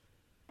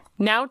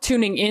Now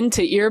tuning in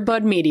to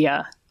Earbud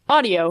Media.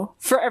 Audio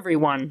for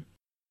everyone.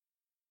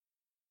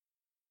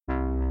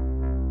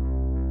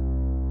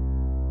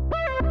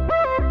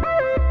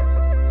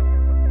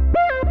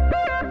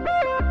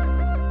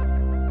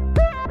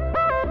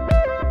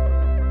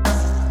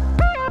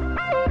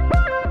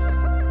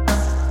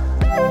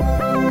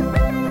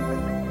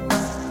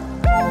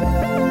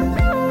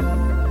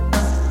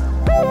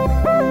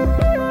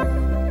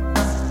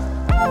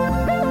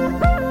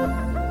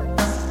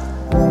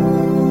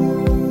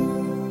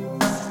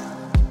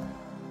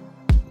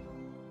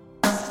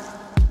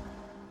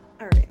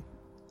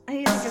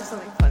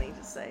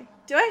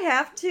 Do I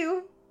have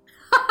to?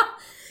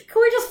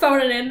 Can we just phone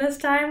it in this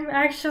time,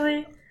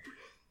 actually?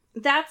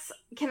 That's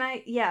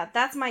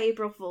my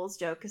April Fool's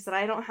joke, is that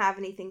I don't have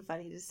anything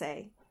funny to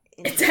say.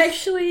 It's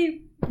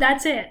actually,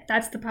 that's it.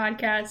 That's the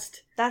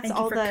podcast. Thank you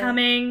for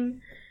coming.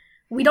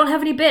 We don't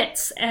have any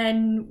bits,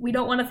 and we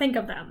don't want to think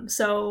of them,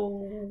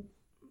 so...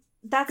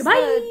 That's goodbye.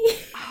 The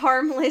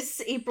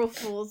harmless April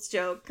Fool's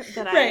joke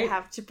that I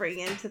have to bring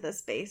into the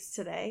space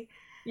today.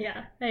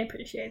 Yeah, I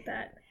appreciate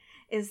that.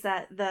 Is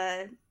that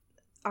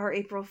our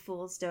April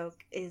Fool's joke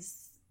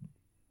is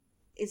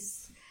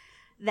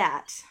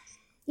that.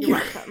 You're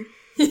welcome.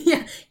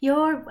 Yeah,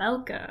 you're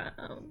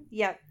welcome.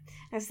 Yep.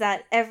 Is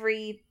that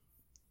every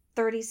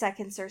 30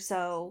 seconds or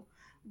so,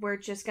 we're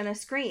just gonna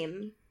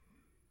scream.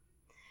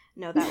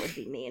 No, that would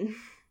be mean.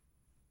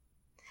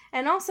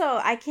 And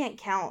also, I can't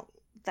count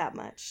that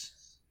much.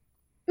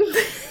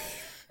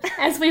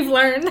 As we've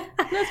learned.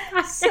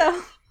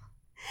 So,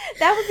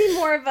 that would be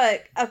more of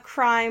a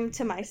crime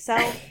to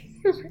myself.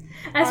 As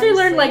honestly. We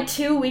learned like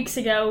 2 weeks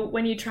ago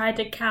when you tried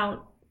to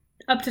count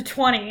up to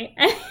 20,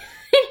 and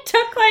it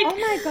took like oh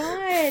my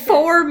god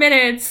 4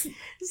 minutes.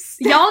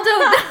 Y'all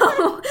don't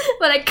know,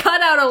 but I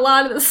cut out a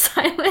lot of the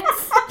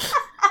silence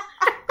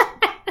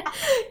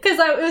because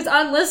it was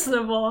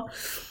unlistenable.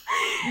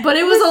 But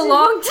it was a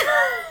long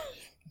time.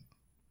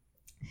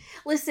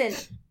 Listen,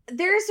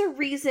 there's a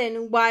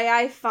reason why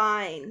I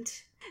find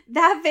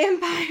that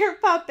vampire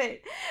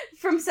puppet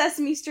from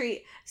Sesame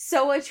Street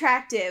so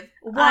attractive.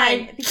 One,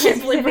 I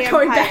can't believe we're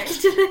going back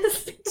to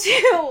this.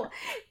 Two,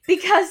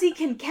 because he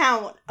can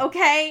count,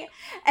 okay?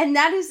 And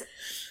that is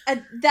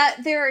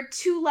that there are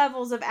 2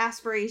 levels of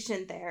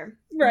aspiration there.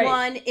 Right.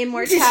 1,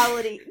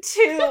 immortality.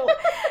 2,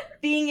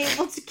 being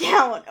able to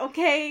count,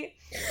 okay?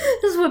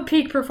 This is what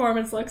peak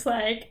performance looks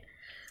like.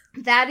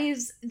 That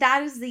is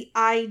the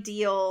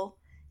ideal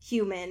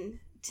human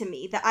to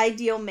me. The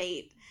ideal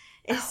mate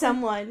is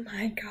someone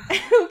my God.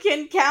 who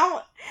can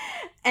count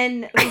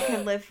and who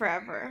can live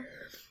forever.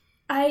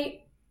 I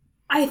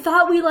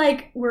thought we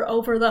were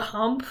over the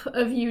hump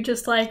of you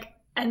just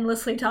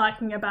endlessly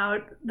talking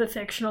about the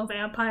fictional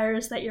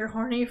vampires that you're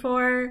horny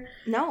for.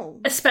 No.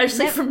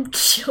 Especially from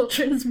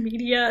children's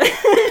media.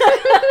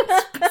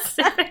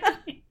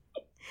 Specifically.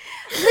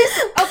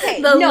 Listen,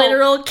 okay. The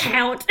literal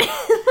count.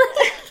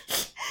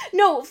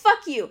 No,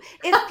 fuck you.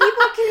 If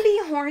people can be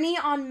horny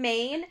on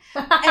Maine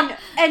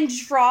and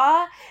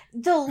draw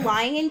the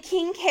Lion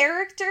King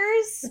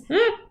characters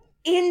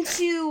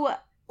into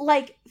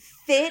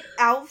fit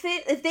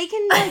outfit, if they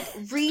can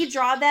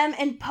redraw them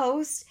and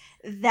post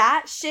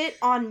that shit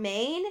on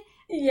Maine,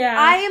 yeah,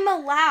 I am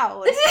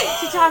allowed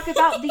to talk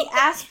about the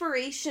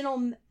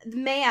aspirational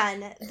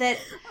man that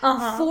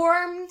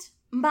formed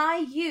my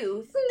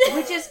youth,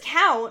 which is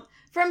Count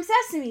from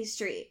Sesame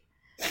Street.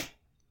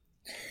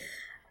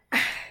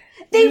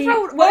 They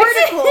wrote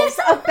articles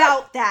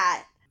about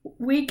that.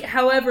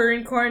 However,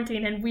 in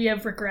quarantine, and we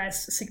have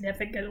regressed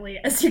significantly,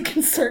 as you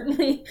can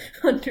certainly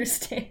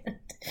understand.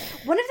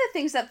 One of the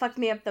things that fucked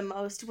me up the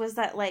most was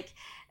that,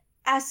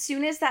 as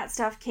soon as that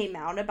stuff came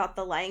out about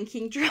the Lion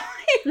King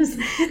drawings,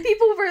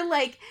 people were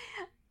like,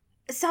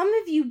 some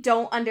of you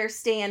don't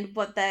understand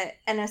what the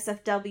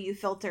NSFW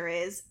filter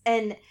is,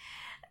 and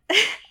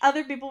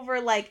other people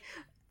were like,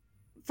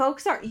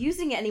 folks aren't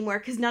using it anymore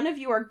because none of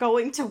you are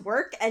going to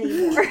work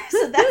anymore.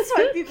 So that's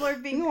why people are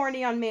being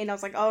horny on Maine. I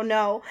was like, oh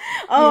no.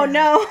 Oh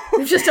no.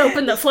 We've just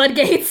opened the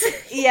floodgates.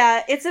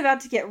 Yeah, it's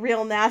about to get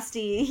real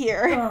nasty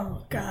here.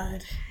 Oh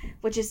God.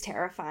 Which is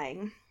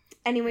terrifying.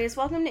 Anyways,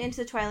 welcome to Into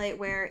the Twilight,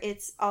 where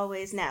it's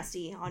always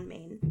nasty on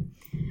Maine.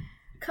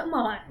 Come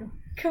on.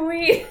 Can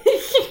we?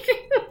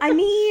 I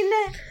mean...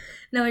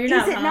 No, you're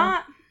not. Is it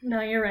not?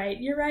 No, you're right.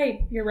 You're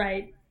right. You're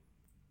right.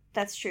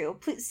 That's true.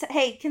 Please,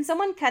 hey, can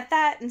someone cut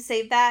that and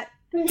save that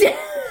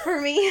for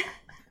me?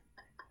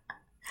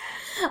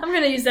 I'm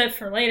going to use that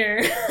for later.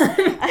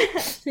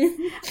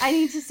 I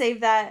need to save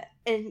that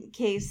in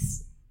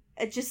case...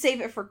 just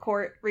save it for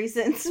court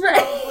reasons,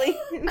 probably.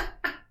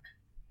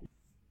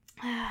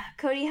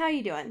 Cody, how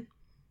you doing?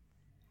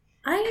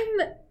 I'm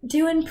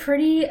doing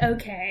pretty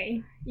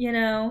okay,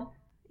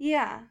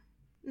 Yeah.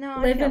 No,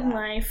 living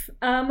life.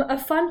 A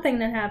fun thing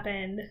that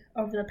happened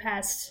over the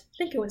past, I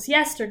think it was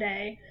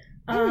yesterday,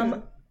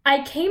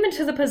 I came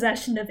into the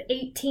possession of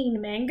 18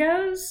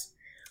 mangoes.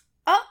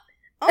 Oh.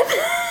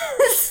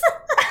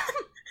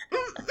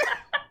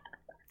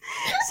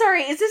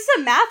 Sorry, is this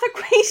a math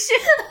equation?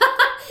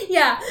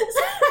 Yeah,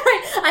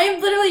 right. I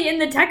am literally in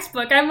the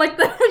textbook. I'm like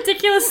the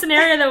ridiculous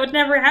scenario that would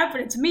never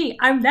happen. It's me.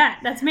 I'm that.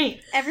 That's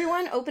me.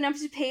 Everyone, open up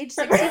to page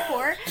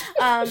 64.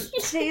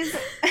 Today's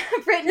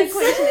written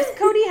equation is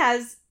Cody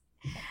has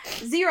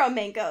 0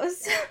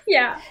 mangoes.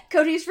 Yeah.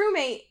 Cody's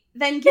roommate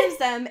then gives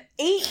them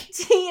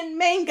 18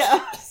 mangoes.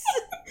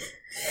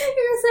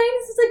 You're saying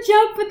this is a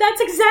joke, but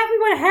that's exactly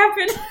what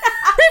happened.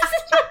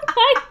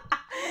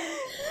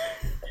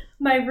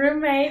 My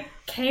roommate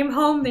came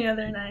home the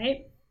other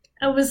night.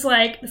 I was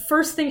like, the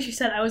first thing she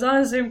said, I was on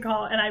a Zoom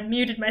call and I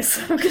muted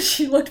myself because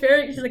she's like,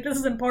 this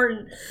is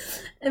important.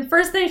 And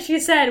first thing she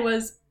said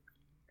was,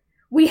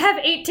 we have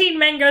 18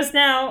 mangoes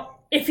now,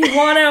 if you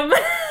want them.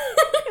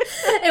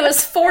 It was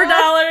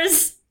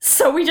 $4,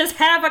 so we just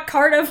have a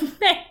cart of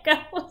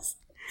mangoes.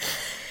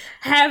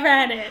 Have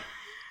at it.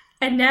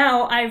 And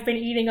now I've been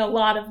eating a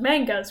lot of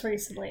mangoes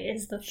recently,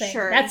 is the thing.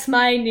 Sure. That's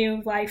my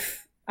new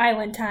life,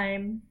 island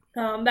time.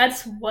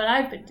 That's what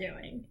I've been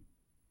doing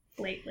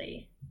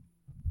lately.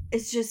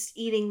 It's just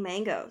eating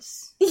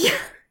mangoes. Yeah.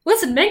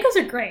 Listen, mangoes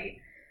are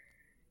great.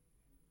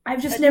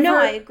 I've just never... No,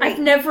 I agree. I've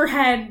never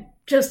had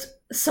just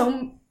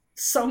so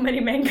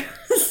many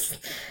mangoes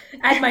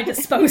at my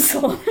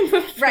disposal.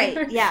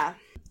 Right, yeah.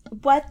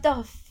 What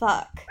the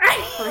fuck?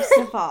 First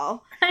of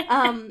all.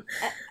 I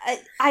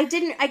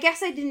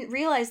guess I didn't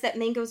realize that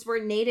mangoes were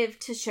native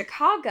to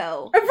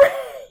Chicago.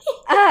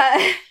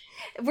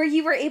 Where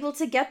you were able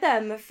to get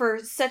them for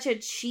such a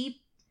cheap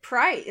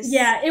price.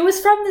 Yeah, it was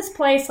from this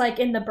place, like,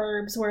 in the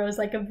burbs, where it was,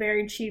 like, a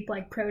very cheap,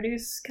 like,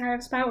 produce kind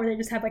of spot, where they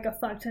just have, like, a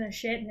fuck ton of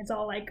shit, and it's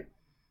all, like,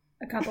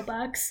 a couple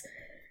bucks.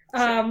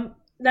 Sure.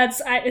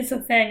 It's a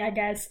thing, I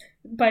guess.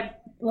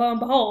 But, lo and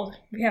behold,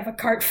 we have a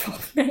cart full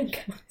of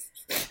mangoes.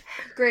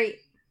 Great.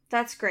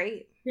 That's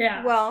great.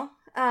 Yeah. Well,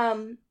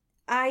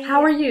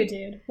 How are you,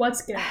 dude?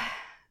 What's good?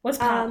 What's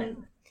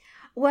poppin'?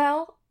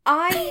 Well,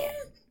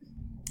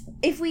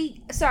 if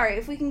we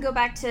can go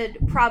back to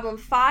problem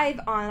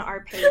 5 on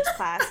our page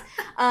class,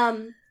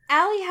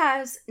 Allie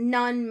has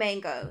none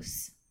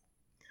mangoes.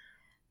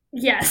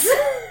 Yes.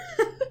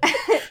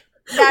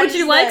 Would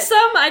you like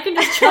some? I can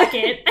just chuck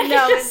it.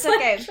 No, it's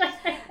okay.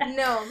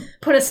 No.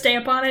 Put a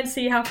stamp on it,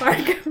 see how far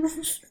it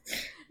goes.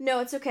 No,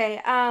 it's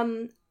okay.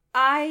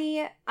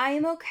 I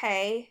am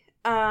okay.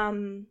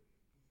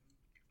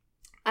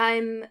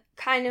 I'm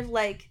kind of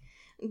like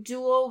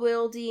dual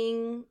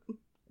wielding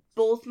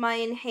both my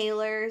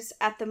inhalers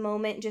at the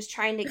moment, just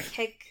trying to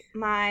kick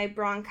my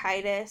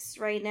bronchitis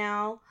right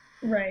now.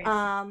 Right.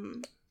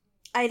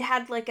 I'd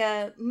had like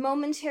a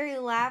momentary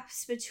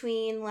lapse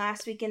between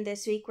last week and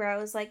this week where I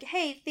was like,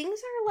 hey, things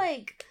are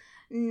like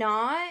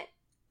not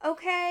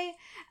okay.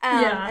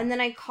 Yeah. And then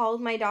I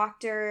called my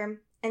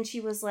doctor and she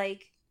was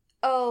like,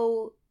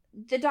 oh,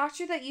 the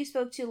doctor that you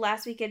spoke to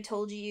last week had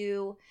told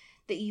you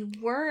that you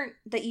were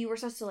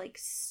supposed to like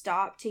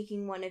stop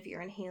taking one of your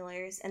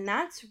inhalers, and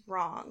that's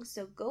wrong.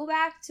 So go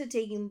back to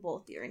taking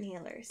both your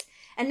inhalers.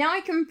 And now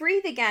I can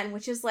breathe again,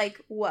 which is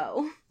like,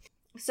 whoa.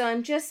 So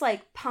I'm just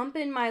like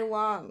pumping my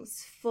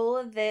lungs full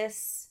of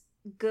this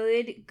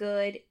good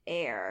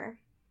air,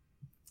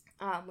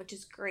 which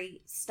is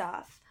great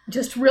stuff.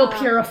 Just real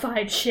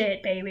purified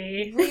shit,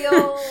 baby.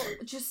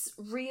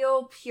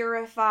 real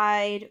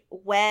purified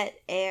wet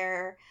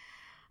air.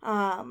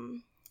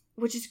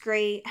 Which is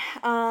great.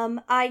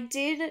 I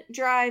did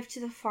drive to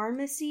the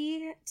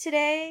pharmacy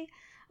today.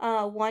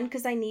 One,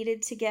 because I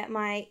needed to get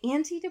my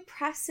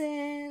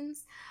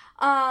antidepressants,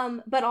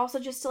 but also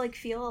just to like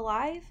feel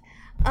alive.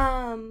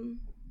 So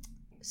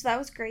that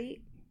was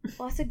great.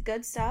 Lots of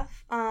good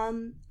stuff.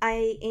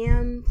 I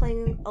am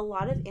playing a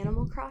lot of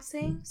Animal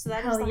Crossing, so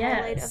that is the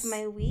highlight of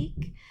my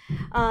week.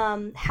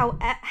 However,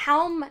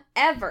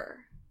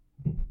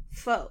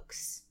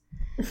 folks,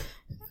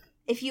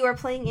 if you are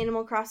playing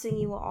Animal Crossing,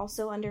 you will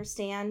also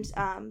understand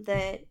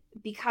that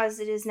because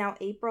it is now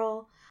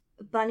April,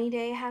 Bunny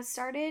Day has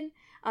started,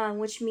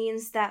 which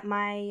means that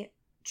my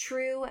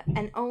true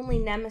and only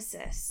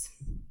nemesis,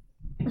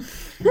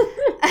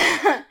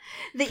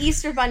 the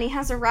Easter Bunny,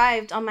 has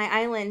arrived on my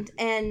island,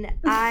 and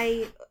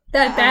that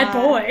bad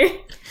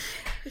boy.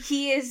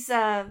 He is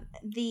a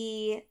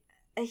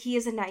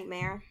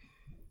nightmare.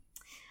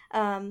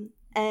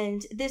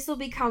 And this will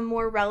become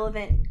more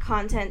relevant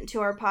content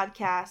to our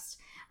podcast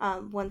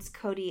once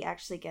Cody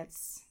actually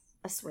gets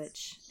a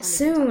Switch.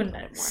 Soon.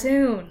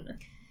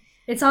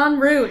 It's en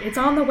route. It's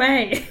on the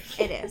way.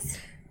 It is.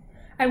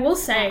 I will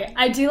say,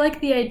 I do like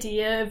the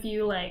idea of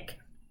you, like,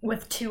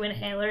 with 2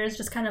 inhalers,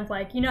 just kind of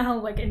like, you know how,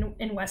 like,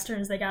 in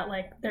Westerns, they got,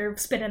 like, they're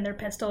spinning their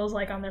pistols,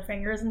 like, on their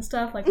fingers and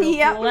stuff? Like,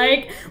 yep. Cool,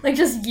 like,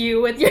 just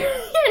you with your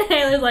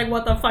inhalers, like,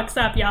 what the fuck's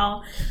up,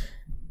 y'all?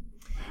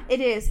 It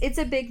is. It's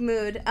a big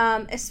mood,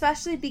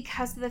 especially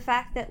because of the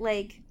fact that,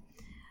 like,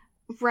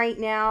 right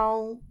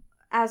now,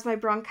 as my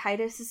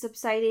bronchitis is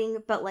subsiding,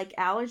 but, like,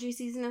 allergy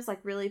season is, like,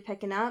 really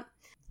picking up,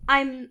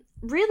 I'm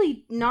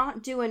really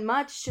not doing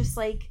much, just,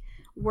 like,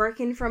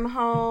 working from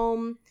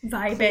home,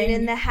 vibing,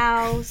 cleaning the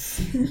house,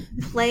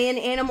 playing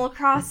Animal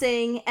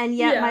Crossing, and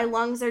yet my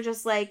lungs are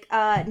just like,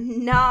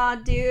 nah,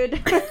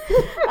 dude.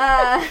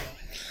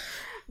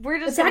 we're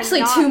just It's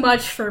actually too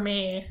much for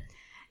me.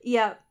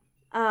 Yep.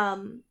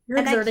 You're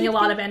exerting a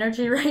lot of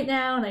energy right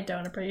now, and I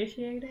don't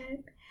appreciate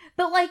it.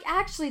 But, like,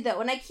 actually,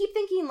 though, and I keep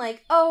thinking,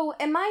 like, oh,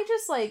 am I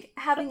just, like,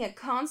 having a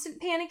constant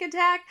panic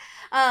attack?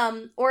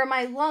 Or are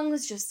my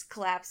lungs just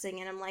collapsing?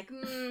 And I'm like,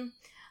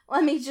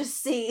 let me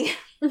just see.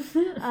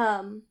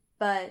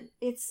 But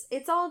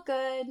it's all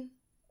good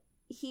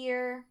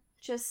here.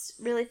 Just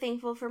really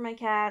thankful for my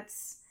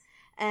cats.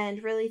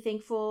 And really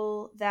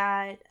thankful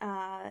that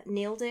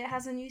Nailed It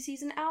has a new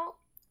season out.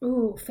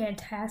 Ooh,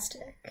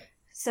 fantastic.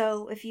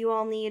 So if you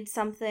all need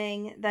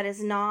something that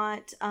is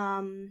not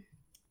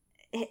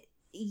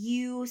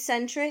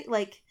you-centric,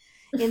 like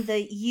in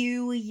the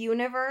you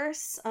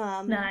universe,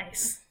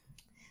 nice.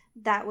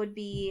 That would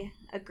be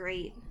a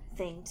great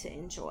thing to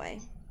enjoy.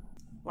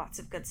 Lots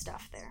of good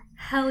stuff there.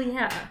 Hell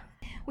yeah.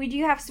 We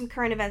do have some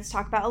current events to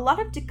talk about. A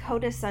lot of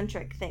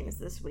Dakota-centric things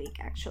this week,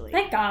 actually.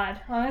 Thank God,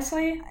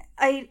 honestly.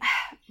 I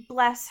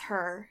bless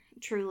her,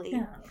 truly.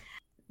 Yeah.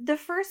 The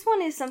first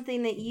one is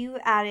something that you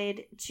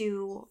added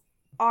to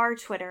our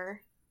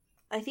Twitter.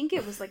 I think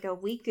it was like a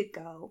week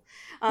ago.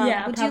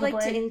 Yeah, would probably. you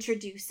like to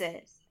introduce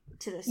it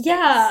to the space?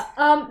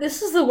 Yeah,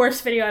 this is the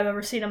worst video I've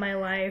ever seen in my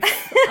life.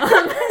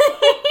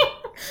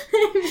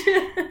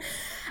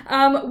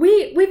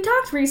 We've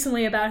talked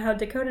recently about how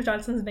Dakota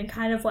Johnson's been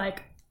kind of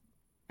like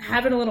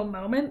having a little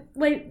moment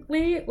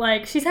lately.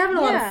 Like, she's having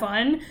a lot of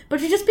fun, but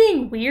she's just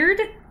being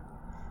weird.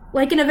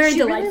 Like, in a very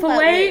delightful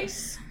way.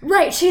 Loose.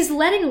 Right, she's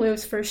letting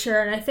loose for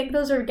sure, and I think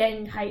those are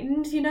getting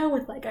heightened, you know,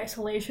 with, like,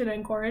 isolation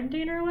and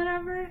quarantine or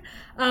whatever,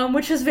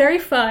 which is very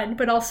fun,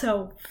 but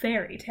also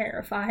very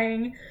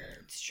terrifying.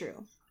 It's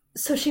true.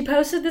 So she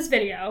posted this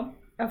video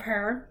of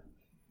her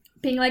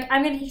being like,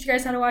 I'm gonna teach you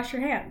guys how to wash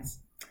your hands.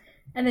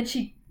 And then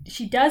she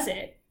does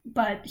it,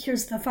 but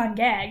here's the fun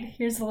gag.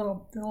 Here's the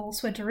little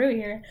switcheroo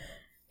here.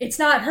 It's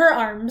not her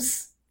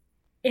arms.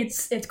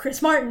 It's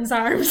Chris Martin's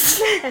arms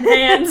and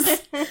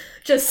hands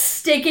just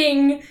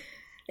sticking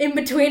in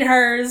between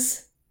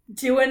hers,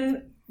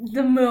 doing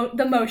the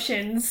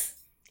motions.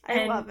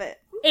 I love it.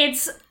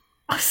 It's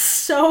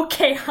so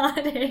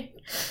chaotic.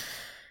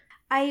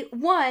 I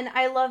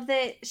love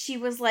that she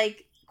was,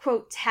 like,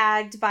 quote,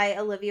 tagged by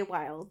Olivia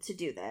Wilde to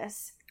do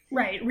this.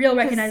 Right, real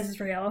recognizes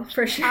real,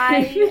 for sure.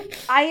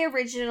 I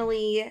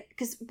originally,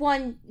 because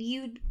one,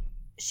 you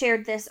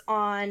shared this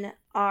on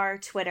our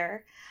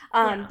Twitter,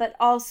 but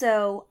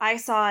also I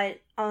saw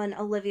it on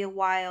Olivia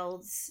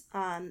Wilde's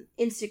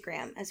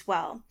Instagram as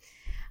well.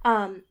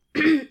 And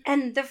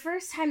the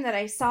first time that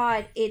I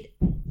saw it,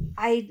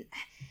 I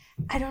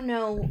don't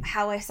know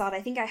how I saw it.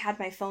 I think I had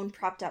my phone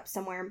propped up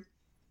somewhere.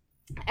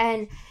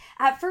 And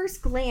at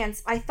first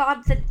glance, I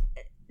thought that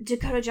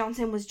Dakota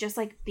Johnson was just,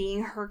 like,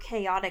 being her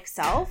chaotic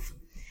self.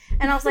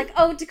 And I was like,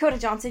 oh, Dakota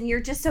Johnson,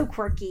 you're just so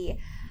quirky.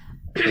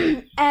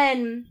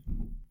 And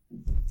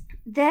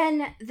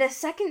then the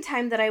second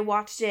time that I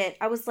watched it,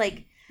 I was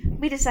like,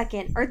 wait a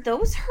second, are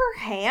those her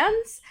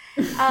hands?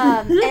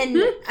 And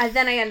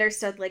then I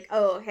understood, like,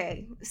 oh,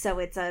 okay, so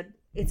it's a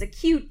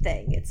cute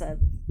thing. It's a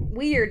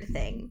weird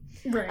thing.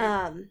 Right.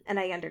 And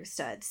I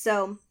understood.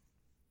 So,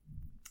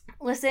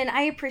 listen,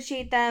 I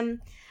appreciate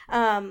them.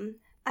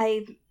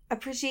 I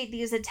appreciate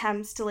these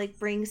attempts to, like,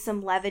 bring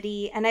some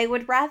levity, and I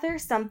would rather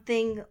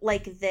something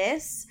like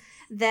this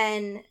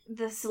than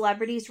the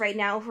celebrities right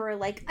now who are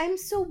like, I'm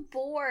so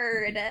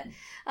bored.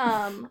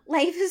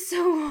 Life is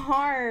so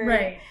hard.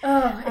 Right.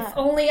 If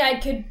only I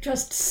could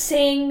just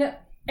sing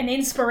an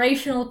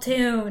inspirational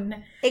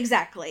tune.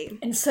 Exactly.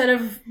 Instead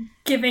of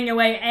giving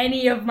away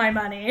any of my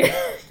money.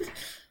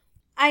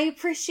 I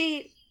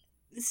appreciate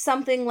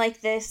something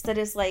like this that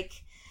is, like,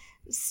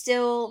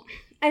 still,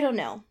 I don't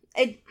know.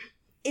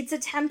 It's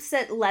attempts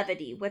at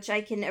levity, which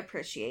I can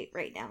appreciate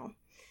right now.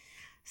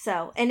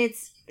 So, and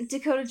it's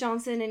Dakota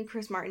Johnson and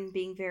Chris Martin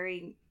being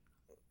very,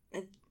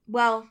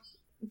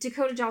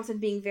 Dakota Johnson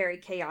being very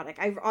chaotic.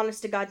 I,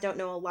 honest to God, don't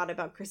know a lot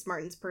about Chris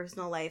Martin's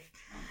personal life.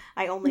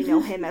 I only know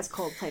him as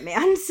Coldplay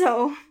Man.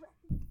 So,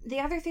 the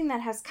other thing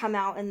that has come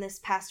out in this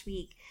past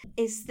week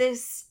is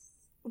this,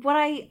 what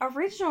I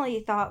originally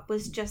thought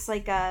was just,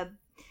 like, a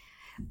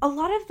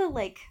lot of the,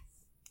 like,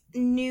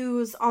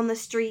 news on the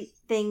street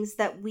things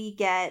that we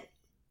get,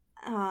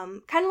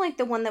 kind of like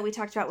the one that we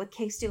talked about with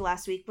K-Stu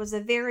last week, was a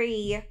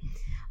very,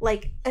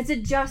 like, it's a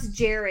Just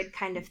Jared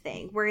kind of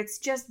thing, where it's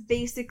just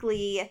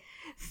basically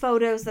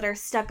photos that are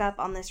stuck up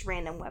on this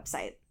random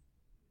website.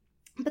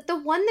 But the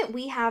one that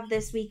we have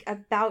this week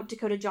about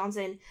Dakota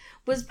Johnson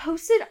was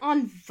posted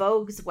on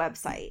Vogue's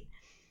website,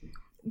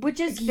 which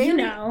is very... You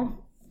know.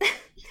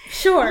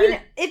 Sure. You know,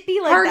 it'd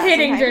be like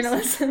hard-hitting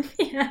journalism.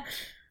 Yeah.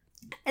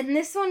 And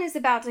this one is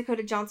about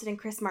Dakota Johnson and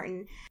Chris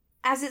Martin.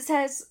 As it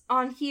says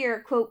on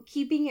here, quote,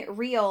 keeping it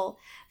real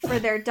for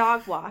their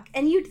dog walk.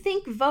 And you'd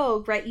think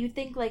Vogue, right? You'd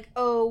think, like,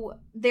 oh,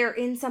 they're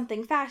in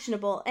something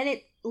fashionable. And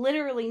it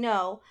literally,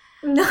 no.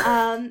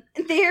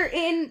 They're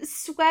in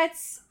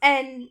sweats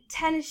and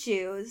tennis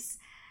shoes.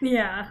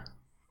 Yeah.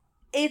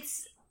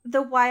 It's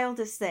the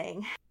wildest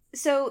thing.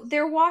 So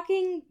they're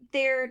walking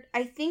there,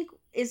 I think,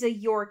 is a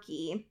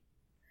Yorkie.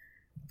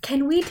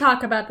 Can we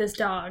talk about this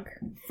dog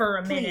for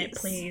a minute,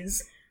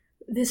 please?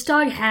 This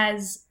dog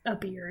has a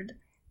beard.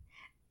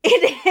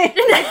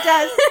 It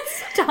does.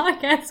 This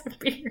dog has a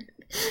beard.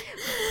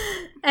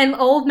 And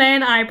old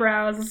man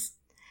eyebrows.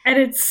 And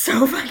it's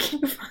so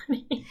fucking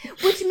funny.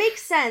 Which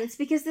makes sense,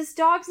 because this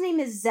dog's name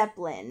is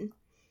Zeppelin.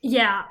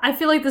 Yeah, I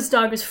feel like this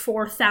dog is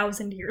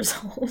 4,000 years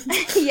old.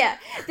 Yeah,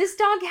 this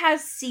dog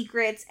has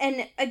secrets,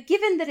 and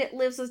given that it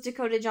lives with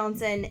Dakota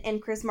Johnson and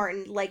Chris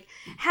Martin, like,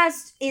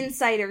 has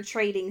insider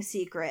trading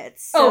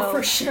secrets. So, oh,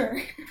 for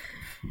sure.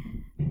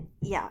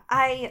 Yeah,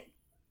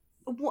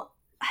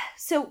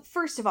 so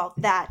first of all,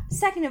 that.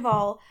 Second of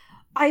all,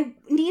 I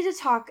need to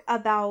talk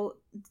about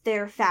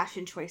their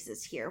fashion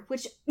choices here,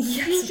 which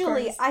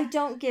usually I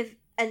don't give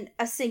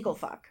a single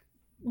fuck.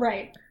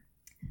 Right.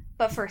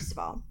 But first of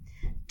all,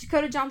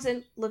 Dakota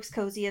Johnson looks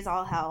cozy as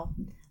all hell.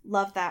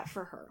 Love that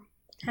for her.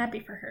 Happy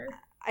for her.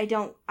 I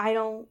don't,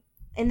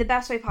 in the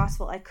best way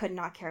possible, I could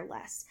not care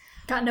less.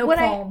 Got no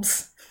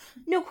qualms.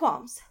 No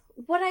qualms.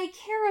 What I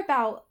care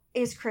about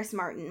is Chris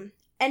Martin.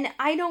 And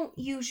I don't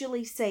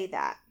usually say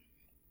that.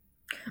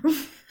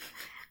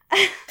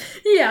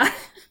 Yeah.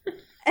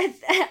 The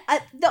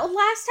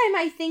last time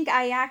I think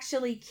I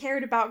actually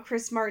cared about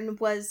Chris Martin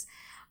was,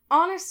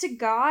 honest to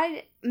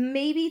God,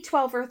 maybe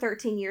 12 or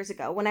 13 years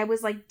ago, when I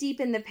was, like, deep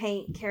in the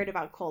paint, cared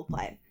about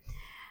Coldplay.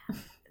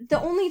 The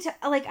only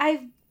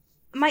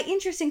my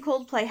interest in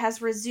Coldplay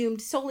has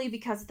resumed solely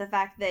because of the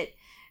fact that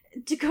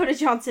Dakota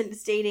Johnson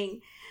is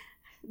dating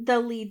the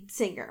lead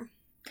singer.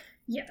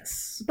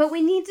 Yes. But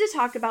we need to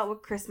talk about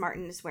what Chris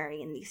Martin is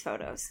wearing in these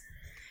photos.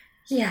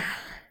 Yeah.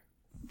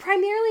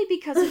 Primarily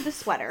because of the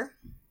sweater,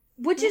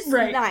 which is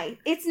nice.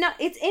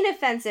 It's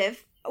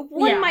inoffensive.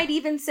 One might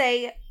even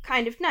say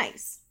kind of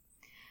nice.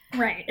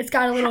 Right. It's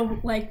got a little,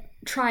 like,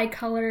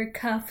 tricolor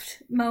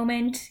cuffed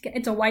moment.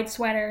 It's a white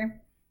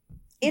sweater.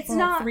 It's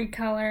not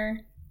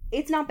 3-color.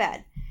 It's not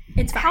bad.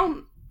 It's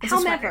fine.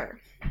 However,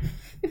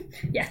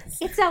 yes.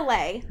 It's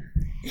LA.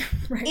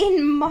 Right.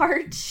 In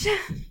March.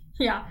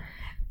 Yeah.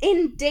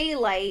 In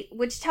daylight,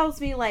 which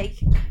tells me, like,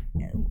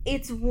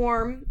 it's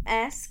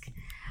warm-esque.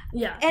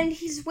 Yeah. And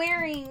he's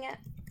wearing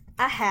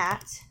a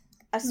hat,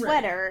 a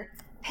sweater,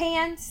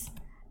 pants,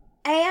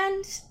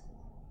 and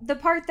the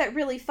part that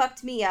really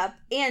fucked me up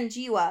and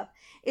you up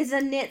is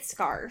a knit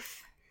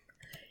scarf.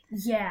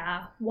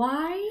 Yeah.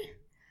 Why?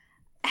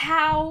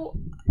 How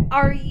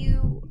are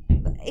you?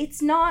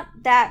 It's not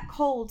that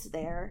cold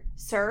there,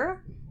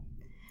 sir.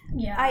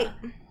 Yeah.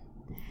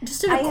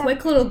 Just did a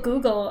quick little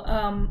Google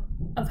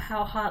of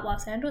how hot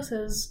Los Angeles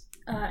is.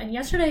 And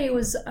yesterday it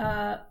was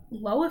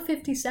low of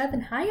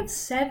 57, high of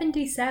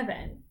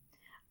 77.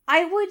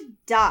 I would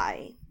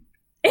die.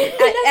 In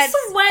a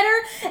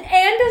sweater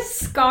and a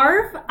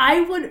scarf,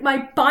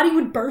 my body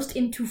would burst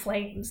into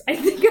flames. I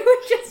think it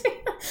would just be...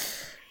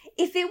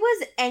 If it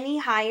was any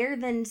higher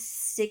than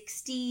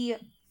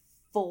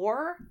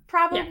 64,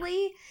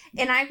 probably,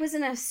 and I was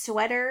in a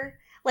sweater,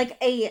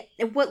 like he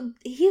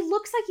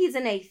looks like he's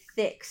in a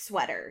thick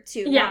sweater,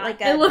 too. Yeah,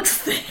 it looks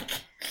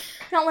thick.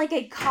 Not like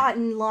a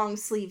cotton long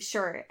sleeve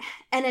shirt.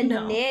 And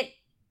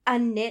a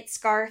knit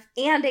scarf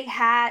and a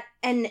hat,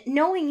 and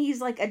knowing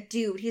he's like a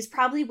dude, he's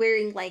probably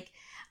wearing like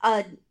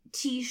a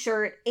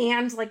t-shirt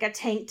and like a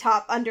tank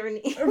top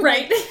underneath.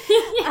 Right.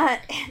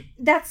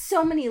 That's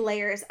so many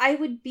layers. I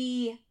would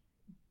be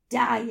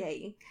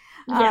dying.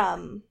 Yeah.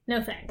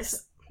 No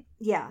thanks.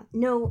 Yeah.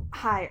 No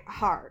hard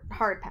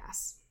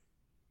pass.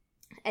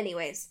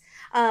 Anyways,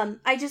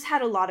 I just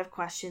had a lot of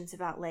questions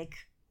about, like,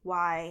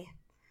 why.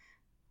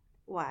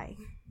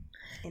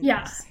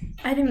 Yeah,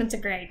 I think that's a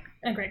great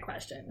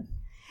question.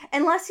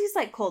 Unless he's,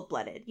 like,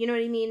 cold-blooded, you know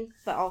what I mean?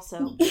 But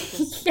also,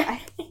 he's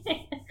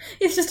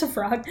just a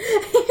frog.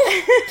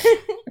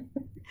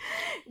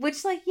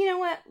 Which, like, you know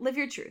what? Live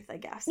your truth, I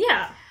guess.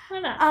 Yeah, why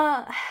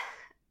not?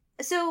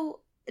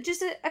 So,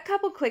 just a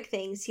couple quick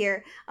things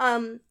here.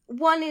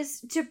 One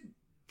is to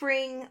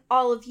bring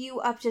all of you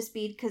up to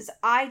speed, because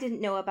I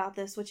didn't know about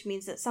this, which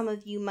means that some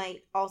of you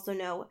might also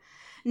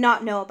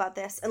not know about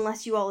this,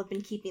 unless you all have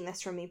been keeping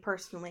this from me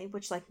personally,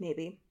 which, like,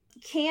 maybe.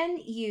 Can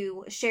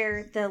you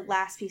share the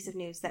last piece of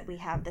news that we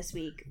have this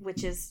week,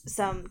 which is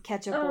some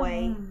Ketchup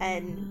Boy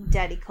and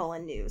Daddy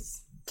Cullen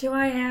news? Do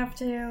I have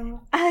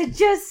to?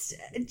 Just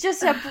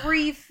a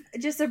brief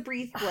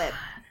blip.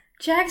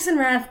 Jackson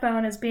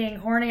Rathbone is being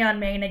horny on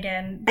Maine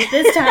again, but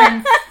this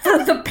time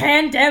for the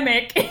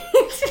pandemic.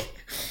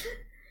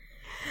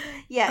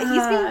 Yeah,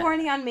 he's being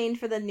horny on Maine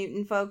for the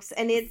Newton folks,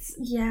 and it's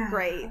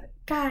great.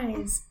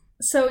 Guys.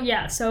 So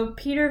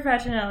Peter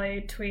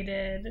Facinelli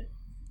tweeted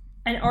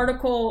an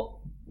article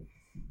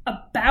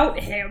about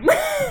him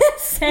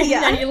saying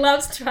that he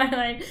loves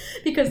Twilight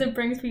because it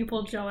brings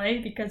people joy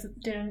because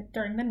during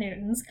the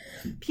Newtons.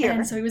 Pure.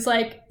 And so he was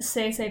like,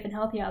 stay safe and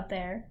healthy out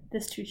there.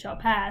 This too shall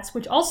pass.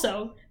 Which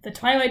also, the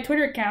Twilight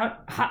Twitter account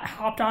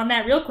hopped on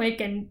that real quick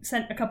and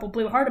sent a couple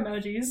blue heart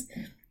emojis.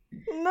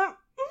 No.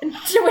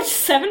 Which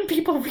 7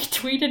 people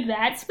retweeted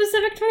that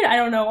specific tweet. I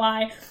don't know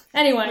why.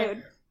 Anyway.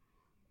 Dude.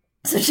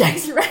 So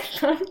Jackson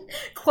Rathbone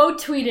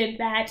quote tweeted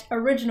that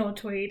original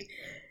tweet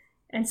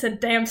and said,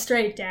 "Damn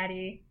straight,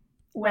 Daddy,"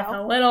 with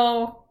Well. a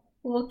little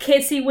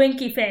kissy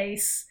winky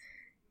face.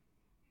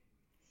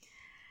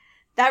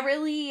 That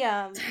really,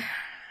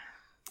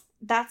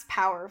 that's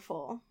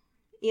powerful,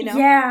 you know?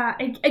 Yeah,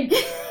 I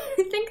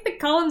think the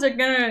Cullens are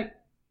gonna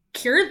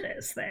cure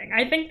this thing.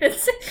 I think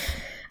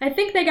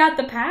they got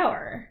the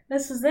power.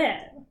 This is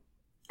it.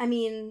 I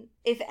mean,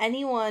 if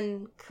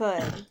anyone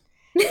could,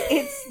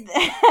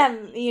 it's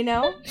them, you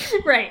know?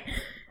 Right.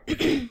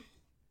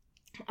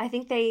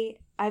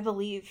 I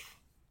believe.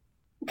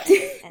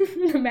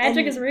 The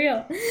magic is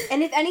real.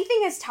 And if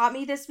anything has taught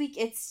me this week,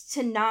 it's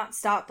to not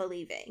stop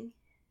believing.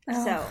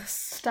 Oh, So.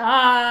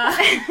 stop.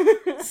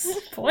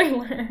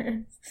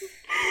 Spoilers.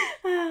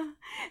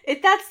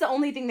 That's the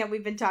only thing that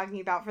we've been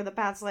talking about for the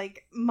past,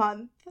 like,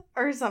 month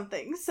or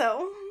something.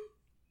 So,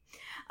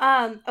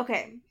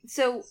 okay.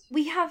 So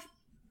we have,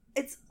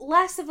 it's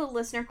less of a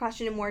listener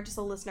question and more just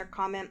a listener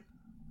comment.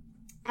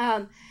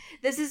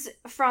 This is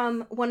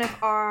from one of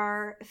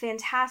our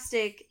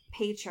fantastic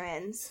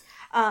patrons,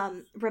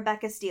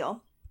 Rebecca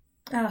Steele.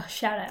 Oh,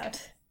 shout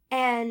out.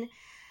 And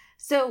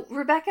so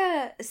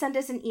Rebecca sent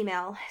us an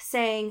email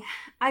saying,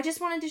 "I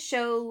just wanted to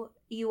show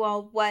you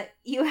all what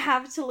you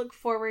have to look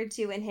forward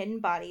to in Hidden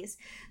Bodies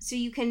so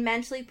you can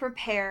mentally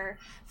prepare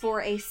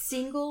for a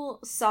single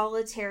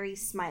solitary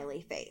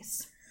smiley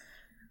face."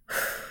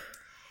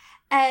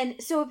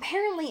 And so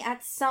apparently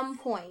at some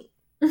point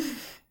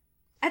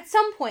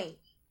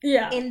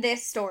Yeah. in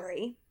this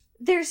story,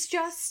 there's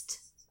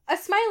just a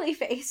smiley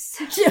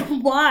face.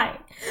 Why?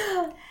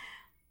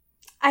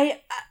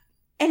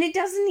 And it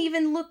doesn't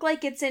even look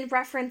like it's in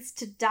reference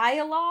to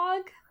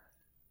dialogue.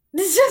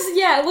 It's just,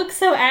 it looks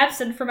so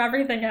absent from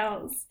everything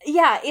else.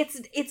 Yeah,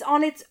 it's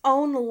on its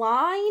own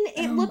line.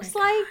 It looks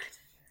like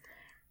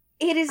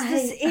it is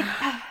this.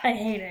 I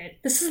hate it.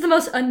 This is the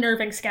most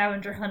unnerving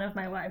scavenger hunt of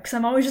my life because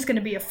I'm always just going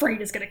to be afraid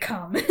it's going to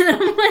come. And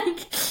I'm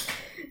like,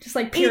 just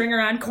like peering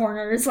around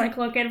corners, like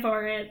looking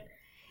for it.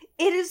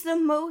 It is the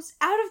most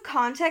out of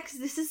context.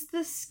 This is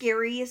the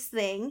scariest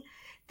thing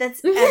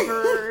that's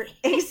ever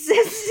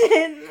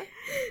existed.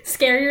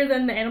 Scarier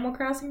than the Animal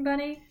Crossing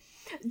bunny?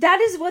 That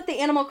is what the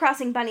Animal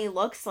Crossing bunny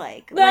looks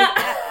like.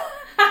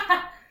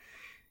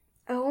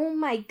 Oh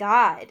my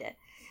god.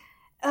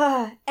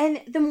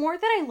 And the more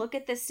that I look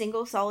at this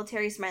single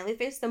solitary smiley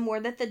face, the more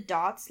that the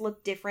dots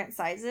look different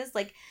sizes.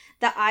 Like,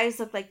 the eyes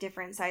look like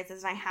different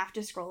sizes, and I have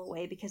to scroll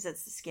away because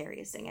it's the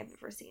scariest thing I've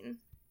ever seen.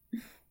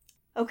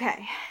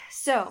 Okay,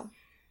 so,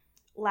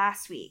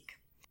 last week,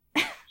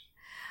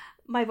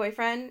 my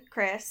boyfriend,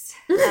 Chris,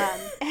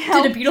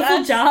 did a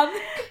beautiful job.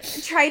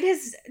 Tried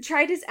his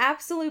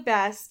absolute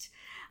best,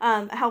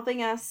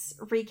 helping us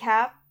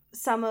recap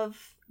some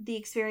of the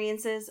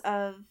experiences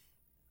of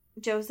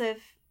Joseph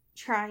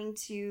trying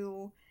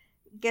to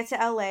get to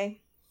LA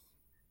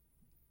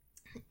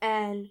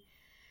and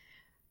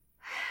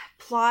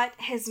plot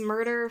his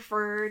murder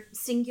for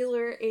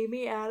singular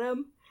Amy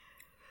Adam.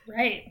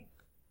 Right.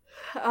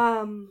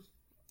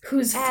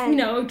 Who's,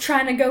 and,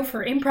 trying to go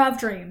for improv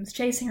dreams,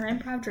 chasing her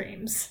improv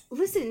dreams.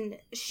 Listen,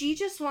 she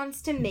just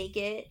wants to make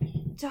it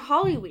to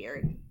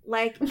Hollyweird.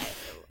 Like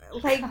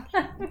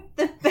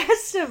the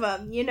best of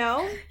them, you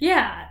know?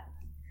 Yeah.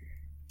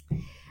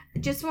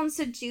 Just wants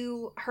to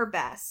do her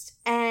best.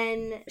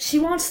 And she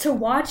wants to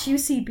watch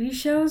UCB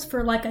shows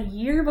for like a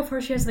year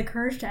before she has the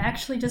courage to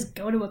actually just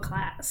go to a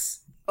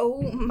class.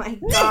 Oh my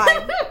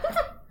god.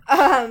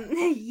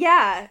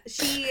 Yeah,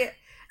 she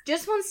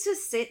just wants to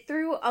sit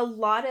through a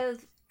lot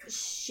of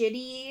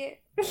shitty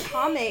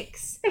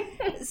comics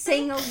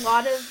saying a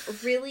lot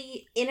of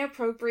really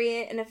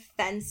inappropriate and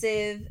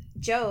offensive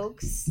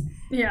jokes.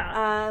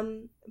 Yeah.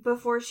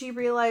 Before she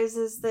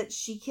realizes that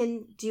she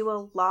can do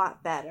a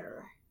lot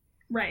better.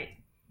 Right.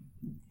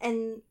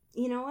 And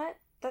you know what?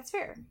 That's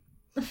fair.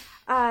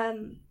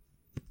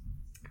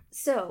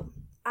 So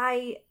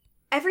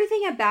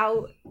everything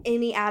about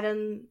Amy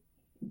Adams'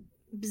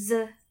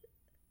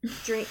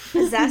 dream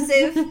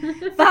possessive.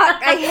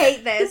 Fuck, I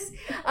hate this.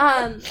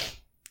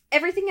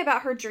 Everything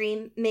about her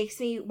dream makes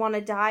me want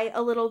to die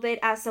a little bit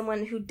as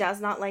someone who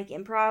does not like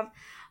improv.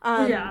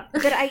 Yeah.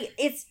 But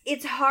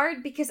it's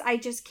hard because I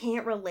just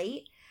can't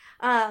relate.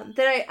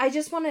 That I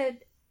just want to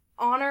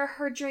honor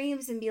her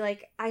dreams and be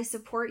like, I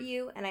support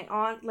you and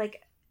I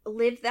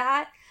live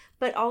that.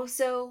 But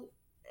also,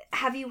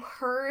 have you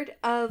heard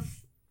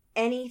of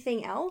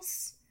anything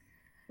else?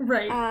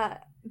 Right.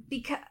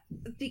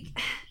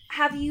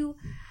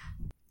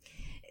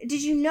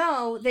 Did you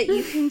know that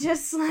you can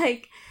just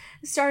like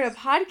start a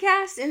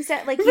podcast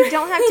instead? Like, you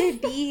don't have to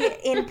be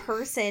in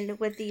person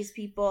with these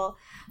people.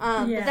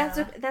 But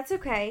that's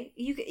okay.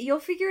 You'll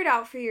figure it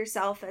out for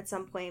yourself at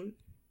some point.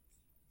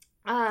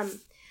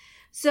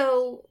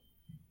 So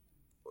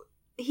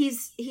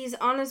he's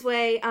on his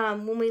way.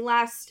 When we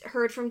last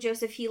heard from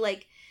Joseph, he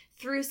like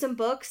threw some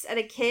books at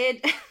a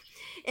kid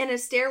in a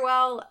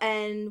stairwell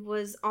and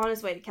was on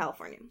his way to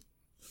California.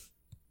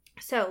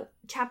 So,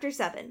 chapter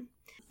 7.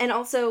 And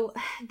also,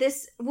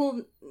 this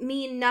will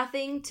mean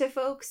nothing to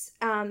folks,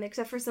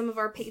 except for some of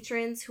our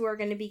patrons who are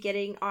going to be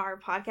getting our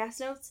podcast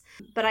notes.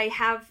 But I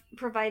have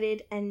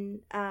provided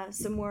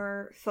some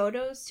more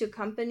photos to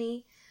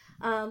accompany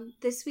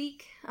this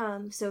week.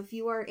 So if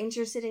you are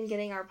interested in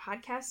getting our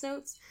podcast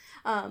notes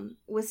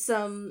with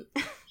some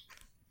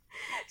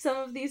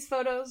of these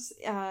photos,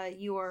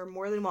 you are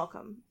more than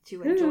welcome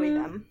to enjoy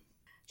them.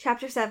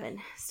 Chapter 7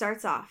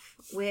 starts off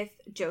with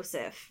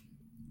Joseph.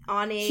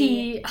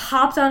 He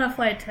hopped on a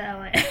flight to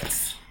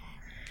LAX.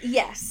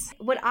 Yes.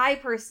 What I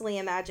personally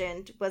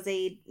imagined was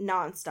a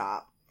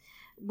nonstop,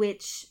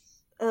 which,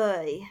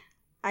 I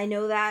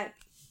know that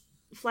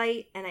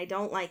flight and I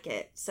don't like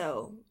it,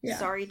 so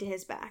sorry to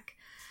his back.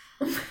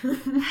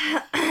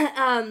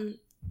 And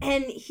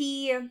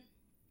the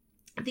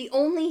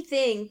only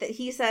thing that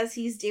he says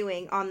he's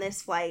doing on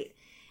this flight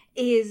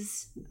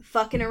is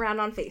fucking around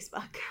on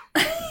Facebook.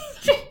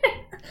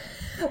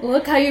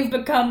 Look how you've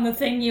become the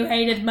thing you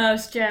hated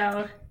most,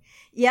 Joe.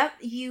 Yep,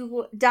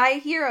 you die a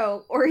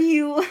hero, or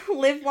you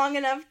live long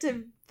enough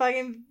to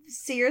fucking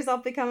see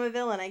yourself become a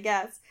villain, I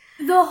guess.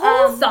 The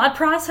whole thought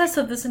process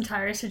of this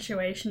entire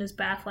situation is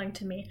baffling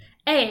to me.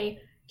 A,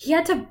 he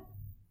had to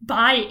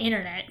buy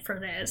internet for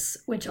this,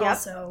 which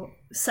also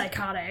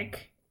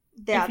psychotic.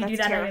 Yeah, if you do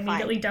that, terrifying. I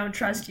immediately don't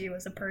trust you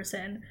as a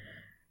person.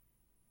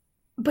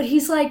 But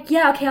he's like,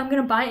 yeah, okay, I'm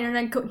going to buy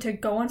internet to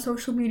go on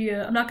social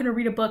media. I'm not going to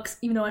read a book,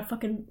 even though I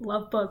fucking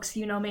love books.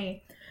 You know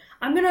me.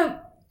 I'm going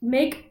to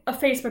make a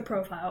Facebook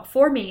profile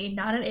for me,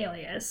 not an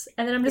alias.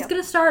 And then I'm just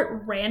going to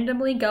start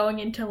randomly going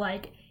into,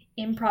 like,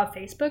 improv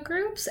Facebook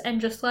groups and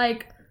just,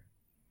 like,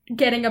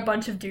 getting a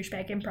bunch of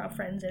douchebag improv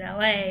friends in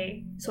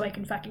LA so I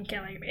can fucking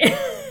kill me.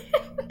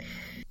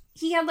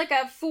 He had, like,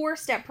 a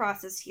 4-step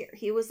process here.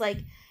 He was like,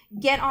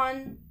 get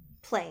on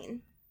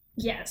plane.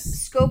 Yes.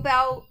 Scope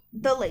out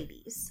the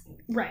ladies.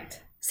 Right.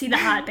 See the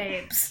hot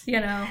babes, you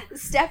know.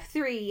 Step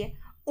 3,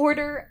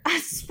 order a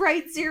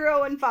Sprite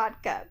Zero and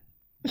vodka.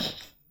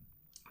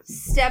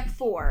 Step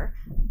 4,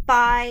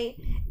 buy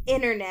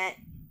internet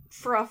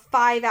for a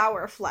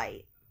 5-hour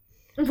flight.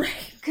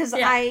 Right. Because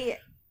I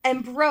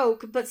am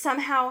broke, but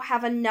somehow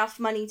have enough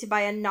money to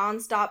buy a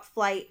nonstop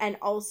flight and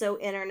also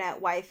internet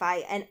Wi-Fi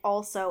and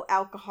also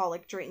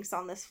alcoholic drinks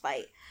on this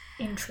flight.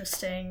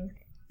 Interesting.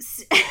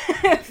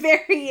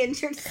 Very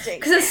interesting.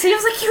 Because it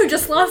seems like you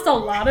just lost a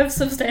lot of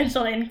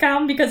substantial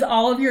income because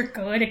all of your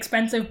good,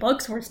 expensive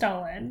books were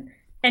stolen.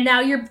 And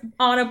now you're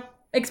on a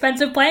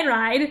expensive plane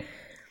ride.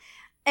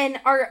 And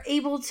are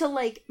able to,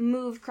 like,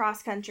 move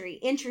cross-country.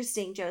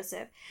 Interesting,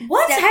 Joseph.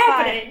 What's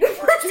happening?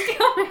 What's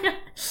going on?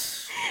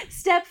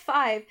 Step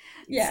 5.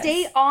 Yes.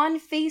 Stay on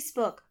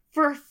Facebook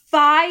for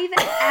 5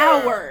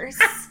 hours.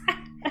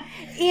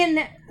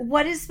 In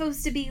what is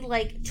supposed to be,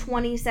 like,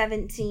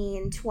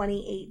 2017,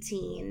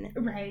 2018.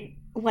 Right.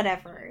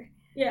 Whatever.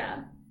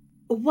 Yeah.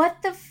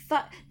 What the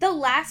fuck? The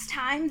last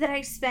time that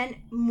I spent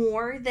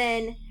more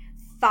than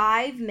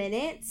 5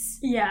 minutes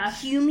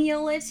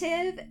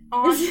cumulative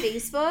on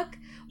Facebook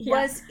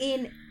was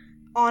in,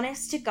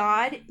 honest to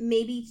God,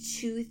 maybe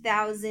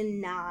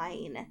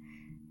 2009.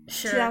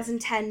 Sure.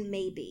 2010,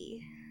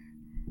 maybe.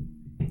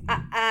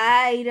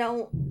 I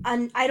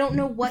don't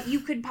know what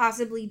you could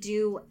possibly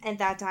do at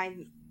that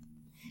time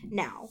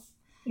now.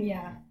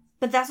 Yeah.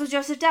 But that's what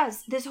Joseph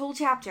does this whole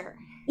chapter.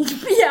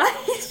 Yeah,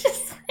 he's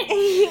just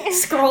like,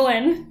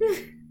 scrolling.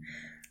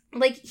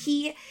 Like,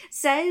 he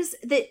says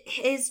that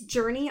his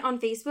journey on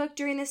Facebook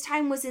during this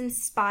time was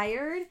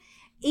inspired,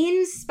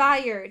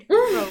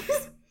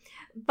 folks,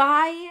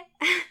 by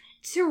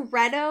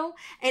Toretto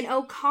and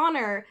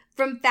O'Connor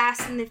from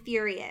Fast and the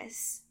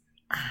Furious.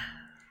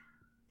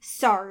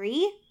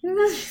 Sorry.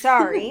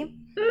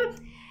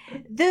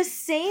 The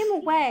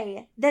same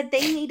way that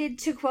they needed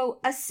to, quote,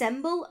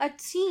 assemble a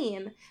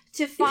team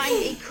to find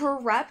a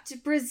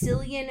corrupt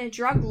Brazilian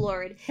drug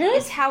lord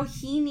is how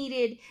he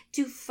needed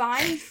to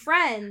find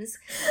friends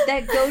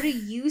that go to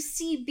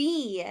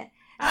UCB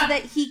so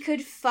that he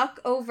could fuck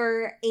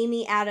over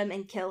Amy Adam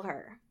and kill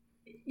her.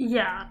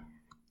 Yeah.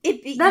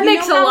 That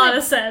makes a lot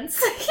of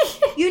sense.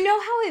 You know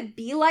how it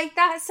be like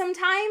that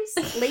sometimes,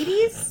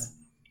 ladies?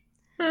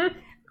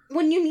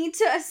 When you need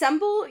to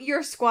assemble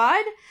your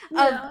squad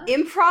of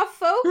improv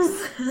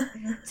folks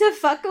to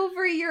fuck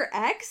over your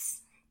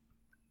ex?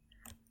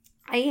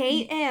 I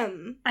hate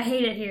him. I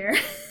hate it here.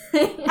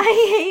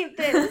 I hate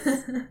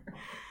this.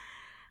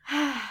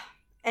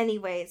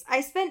 Anyways,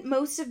 I spent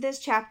most of this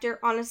chapter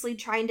honestly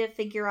trying to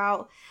figure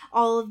out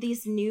all of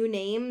these new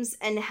names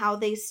and how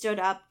they stood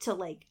up to,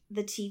 like,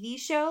 the TV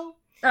show.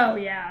 Oh,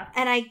 yeah.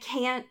 And I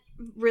can't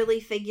really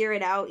figure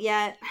it out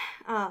yet.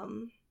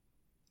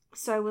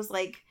 So I was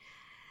like,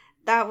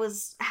 that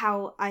was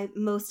how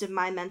most of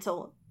my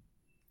mental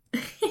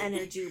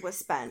energy was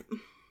spent.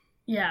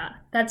 Yeah,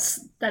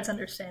 that's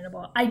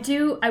understandable.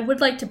 I would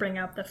like to bring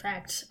up the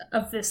fact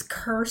of this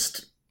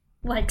cursed,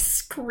 like,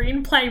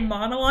 screenplay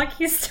monologue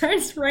he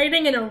starts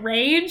writing in a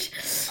rage.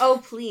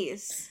 Oh,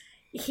 please.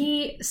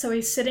 he's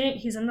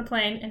in the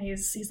plane, and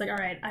he's like, all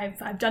right,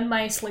 I've done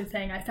my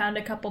sleuthing. I found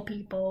a couple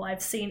people.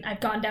 I've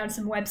gone down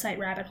some website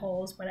rabbit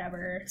holes,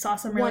 whatever. Saw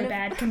some really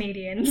bad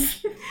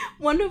comedians.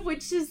 One of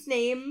which his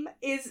name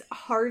is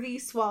Harvey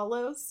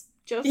Swallows.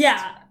 Just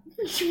yeah,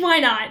 why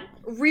not?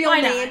 Real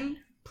name,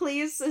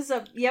 please, is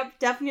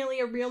definitely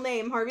a real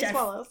name. Harvey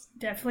Swallows.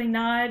 Definitely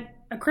not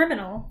a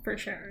criminal, for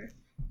sure.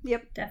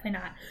 Yep. Definitely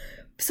not.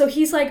 So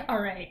he's like,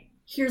 all right,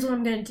 here's what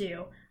I'm gonna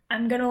do.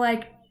 I'm gonna,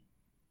 like,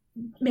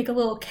 make a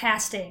little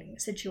casting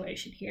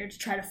situation here to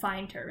try to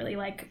find her, really,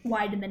 like,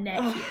 widen the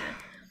net here.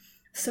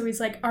 So he's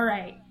like, all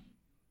right,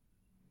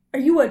 are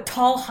you a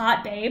tall,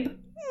 hot babe?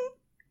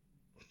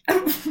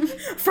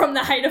 From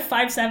the height of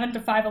 5'7" to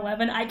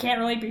 5'11", I can't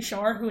really be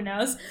sure, who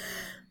knows.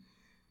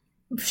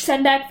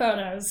 Send back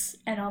photos,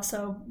 and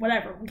also,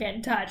 whatever, get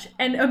in touch.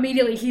 And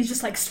immediately he's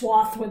just, like,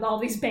 swathed with all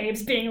these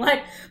babes being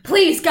like,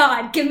 please,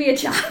 God, give me a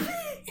job.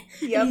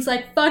 Yep. And he's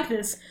like, fuck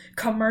this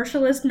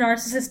commercialist,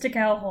 narcissistic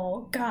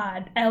hellhole.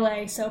 God,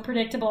 LA, so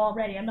predictable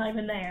already, I'm not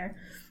even there.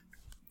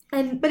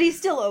 But he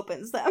still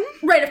opens them.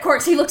 Right, of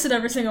course, he looks at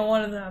every single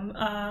one of them.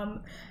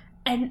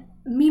 And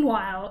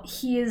meanwhile,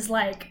 he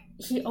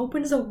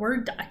opens a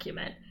Word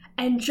document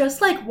and just,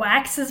 like,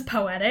 waxes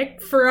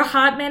poetic for a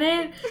hot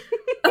minute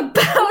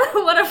about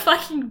what a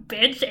fucking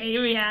bitch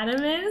Amy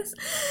Adam is.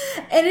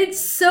 And it's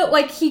so,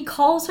 like, he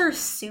calls her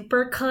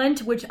super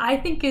cunt, which I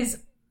think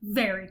is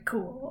very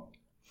cool.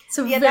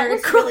 So yeah, that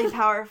was cool. Really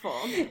powerful.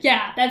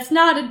 Yeah, that's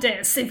not a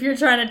diss. If you're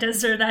trying to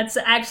diss her, that's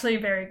actually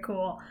very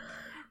cool.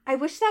 I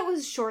wish that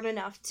was short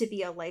enough to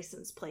be a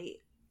license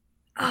plate.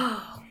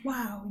 Oh,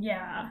 wow,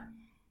 yeah.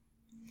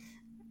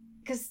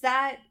 Because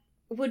that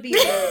would be a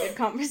really good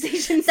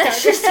conversation starter.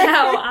 That's just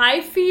how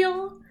I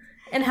feel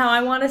and how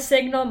I want to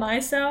signal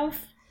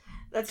myself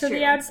to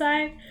the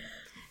outside.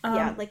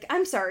 Yeah, like,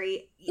 I'm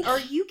sorry, are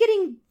you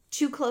getting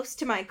too close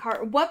to my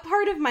car? What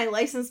part of my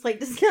license plate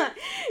does not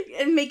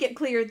make it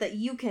clear that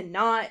you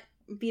cannot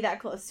be that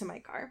close to my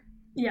car?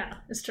 Yeah,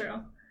 it's true.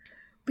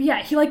 But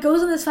yeah, he, like,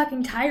 goes on this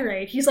fucking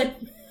tirade. He's, like,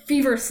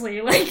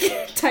 feverishly, like,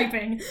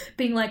 typing,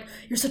 being like,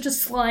 you're such a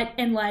slut,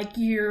 and, like,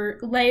 your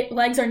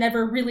legs are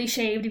never really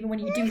shaved, even when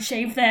you do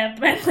shave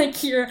them, and,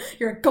 like, you're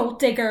a gold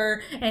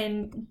digger,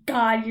 and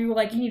God, you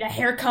need a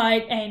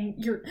haircut, and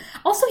you're...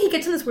 Also, he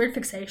gets in this weird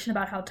fixation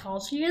about how tall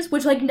she is,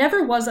 which, like,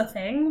 never was a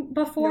thing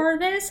before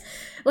this.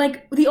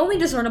 Like, the only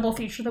discernible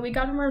feature that we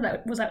got from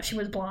her was that she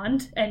was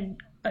blonde and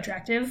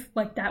attractive.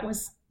 Like, that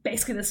was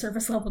basically the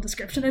surface level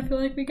description I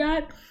feel like we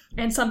got.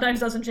 And sometimes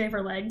doesn't shave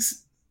her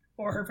legs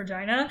or her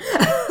vagina.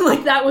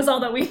 Like, that was all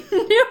that we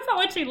knew about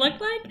what she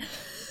looked like.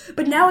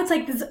 But now it's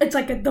like this, it's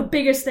like the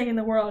biggest thing in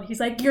the world. He's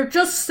like, you're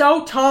just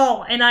so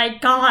tall, and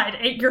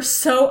you're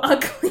so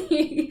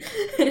ugly.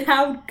 And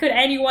how could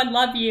anyone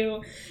love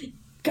you?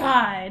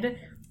 God.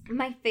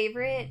 My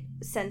favorite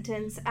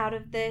sentence out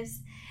of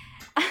this,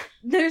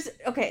 there's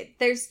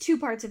two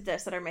parts of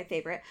this that are my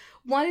favorite.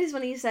 One is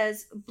when he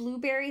says,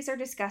 blueberries are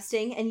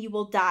disgusting and you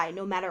will die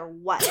no matter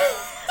what.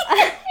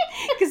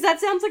 Because that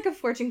sounds like a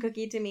fortune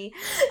cookie to me.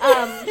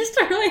 Just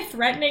a really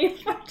threatening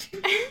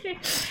fortune cookie.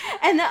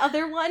 And the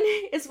other one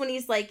is when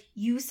he's like,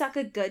 you suck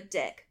a good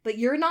dick, but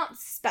you're not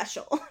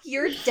special.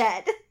 You're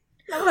dead.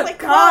 I was like,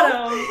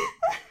 got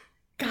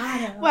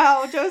him.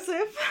 Wow,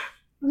 Joseph.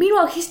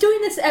 Meanwhile, he's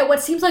doing this at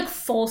what seems like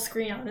full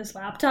screen on his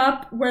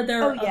laptop, where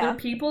there are other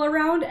people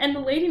around, and the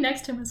lady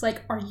next to him is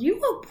like, are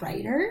you a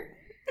writer?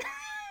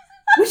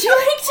 Would you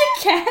like to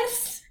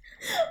cast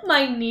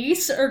my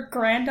niece or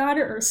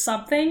granddaughter or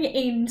something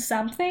in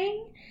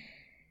something?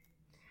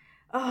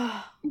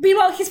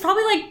 Meanwhile, he's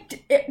probably,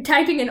 like,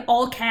 typing in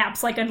all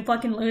caps like a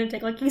fucking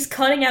lunatic. Like, he's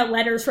cutting out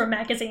letters from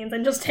magazines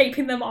and just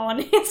taping them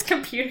on his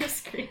computer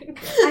screen.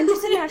 I'm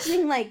just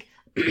imagining, like,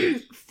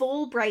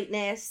 full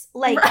brightness,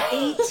 like,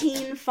 right.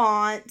 18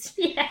 font,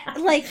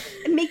 like,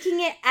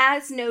 making it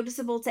as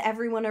noticeable to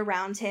everyone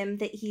around him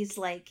that he's,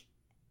 like,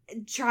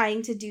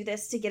 trying to do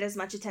this to get as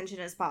much attention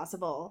as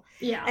possible.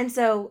 Yeah. And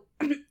so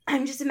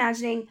I'm just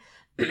imagining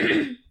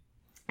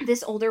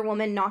this older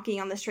woman knocking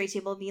on the tray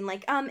table being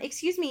like,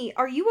 excuse me,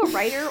 are you a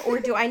writer, or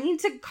do I need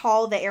to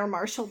call the air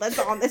marshal that's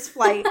on this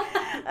flight?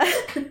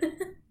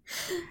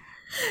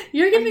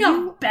 You're giving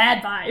off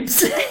bad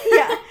vibes.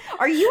 Yeah.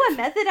 Are you a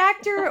method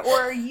actor,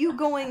 or are you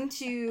going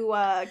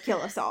to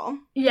kill us all?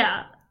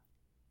 Yeah.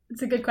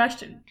 It's a good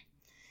question.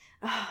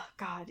 Oh,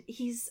 God.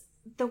 He's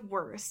the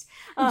worst.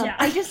 Yeah.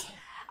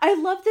 I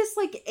love this,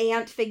 like,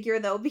 aunt figure,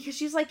 though, because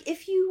she's like,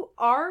 if you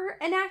are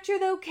an actor,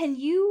 though, can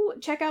you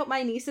check out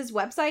my niece's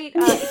website?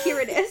 Here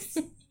it is.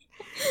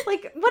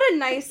 Like, what a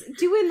nice,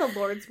 doing the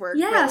Lord's work,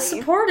 yeah, really.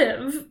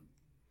 Supportive.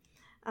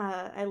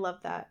 I love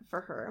that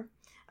for her.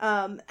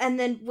 And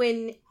then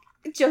when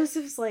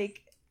Joseph's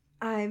like,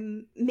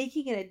 I'm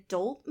making an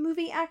adult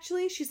movie,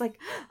 actually, she's like,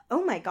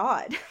 oh my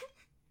God.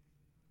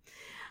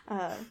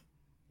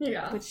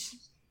 Yeah. Which,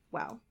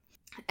 wow.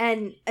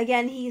 And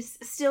again, he's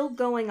still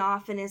going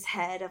off in his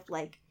head of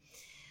like,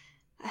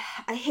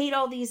 I hate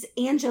all these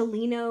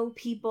Angelino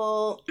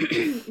people.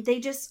 They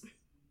just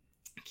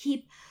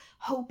keep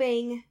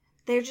hoping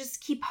they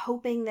just keep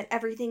hoping that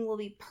everything will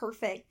be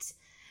perfect.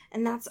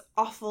 And that's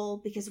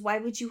awful, because why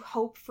would you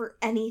hope for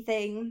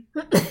anything?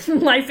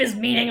 Life is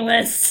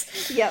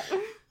meaningless. Yep.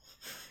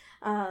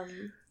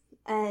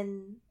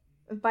 And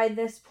by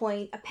this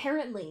point,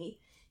 apparently,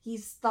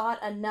 he's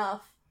thought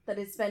enough that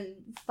it's been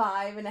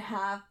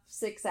 5.5,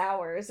 6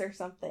 hours or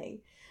something.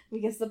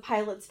 Because the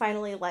pilot's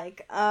finally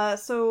like,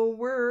 so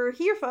we're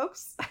here,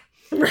 folks.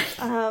 Right.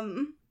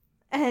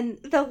 And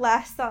the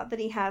last thought that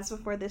he has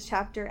before this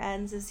chapter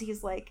ends is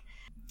he's like,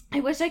 I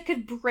wish I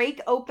could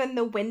break open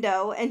the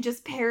window and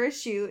just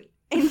parachute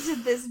into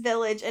this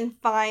village and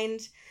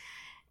find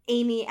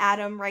Amy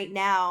Adam right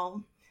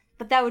now.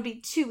 But that would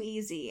be too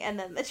easy. And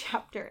then the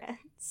chapter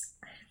ends.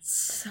 It's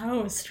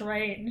so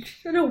strange.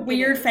 What a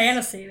weird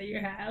fantasy that you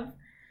have.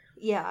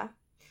 Yeah.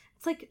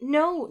 It's like,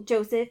 no,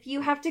 Joseph,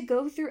 you have to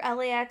go through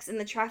LAX and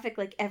the traffic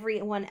like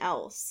everyone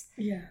else.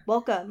 Yeah.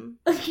 Welcome.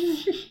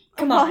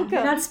 Come on,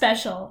 you're not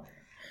special.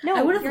 No,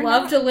 I would have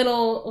loved a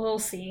little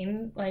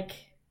scene, like,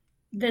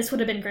 this would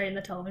have been great in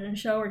the television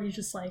show where he's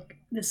just like,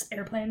 this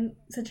airplane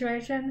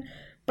situation.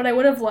 But I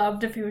would have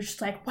loved if he was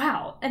just like,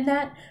 wow,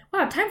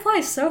 time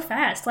flies so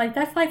fast. Like,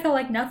 that flight felt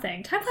like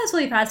nothing. Time flies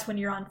really fast when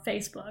you're on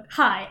Facebook.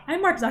 Hi,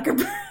 I'm Mark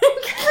Zuckerberg.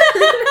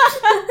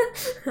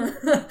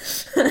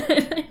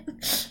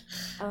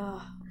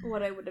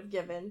 What I would have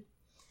given.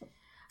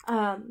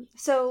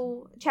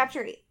 So,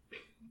 chapter 8.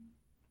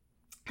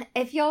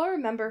 If y'all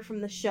remember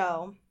from the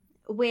show,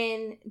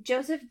 when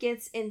Joseph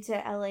gets into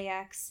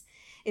LAX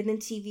in the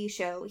TV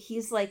show,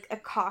 he's, like,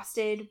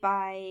 accosted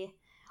by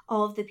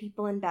all of the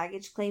people in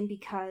baggage claim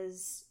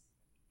because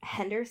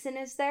Henderson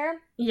is there.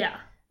 Yeah.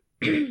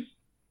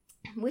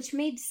 Which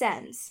made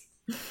sense.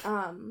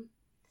 And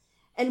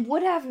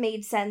would have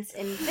made sense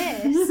in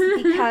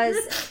this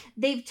because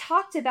they've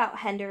talked about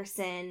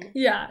Henderson.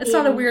 Yeah, it's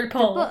not a weird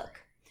poll. The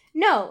book.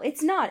 No,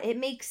 it's not. It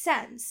makes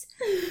sense.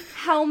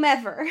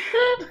 However,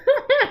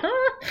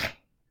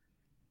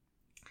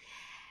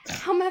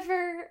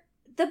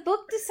 the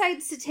book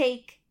decides to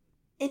take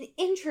an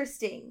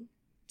interesting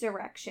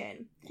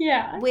direction.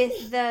 Yeah.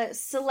 With the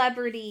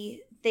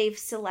celebrity they've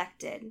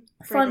selected.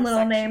 Fun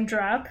little name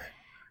drop.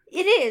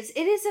 It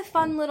is a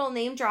fun little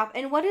name drop.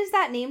 And what is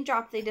that name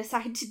drop they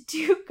decide to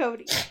do,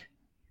 Cody?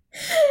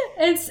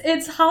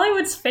 It's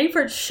Hollywood's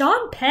favorite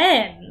Sean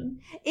Penn.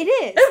 It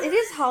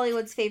is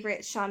Hollywood's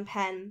favorite Sean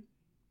Penn.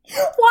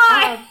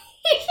 Why?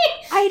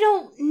 I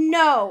don't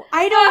know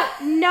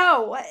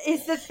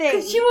is the thing.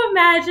 Could you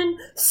imagine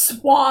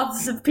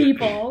swaths of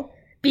people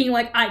being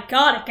like, I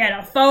gotta get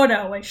a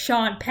photo with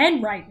Sean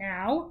Penn right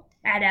now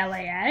at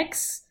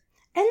LAX?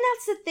 And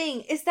that's the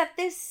thing, is that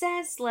this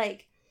says,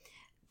 like,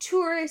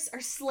 tourists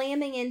are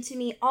slamming into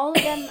me, all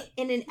of them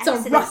in an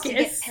exodus to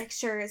get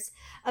pictures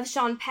of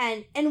Sean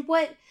Penn. And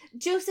what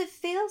Joseph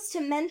fails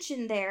to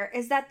mention there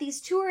is that these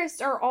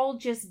tourists are all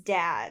just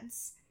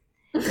dads.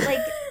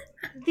 Like,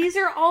 these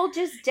are all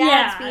just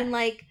dads being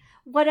like,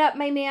 what up,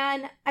 my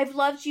man? I've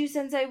loved you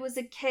since I was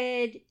a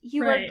kid.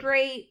 You are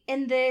great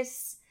in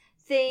this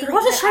thing. They're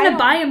all just trying to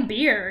buy him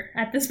beer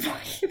at this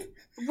point.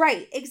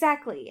 Right,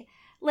 exactly.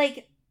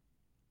 Like,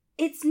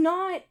 it's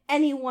not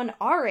anyone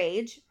our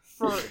age,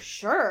 for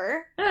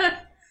sure.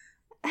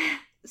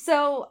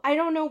 So, I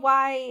don't know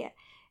why.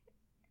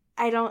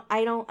 I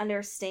don't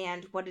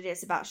understand what it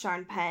is about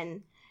Sean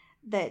Penn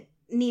that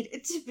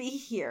needed to be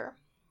here.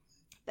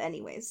 But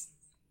anyways.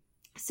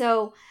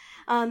 So,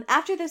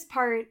 after this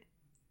part,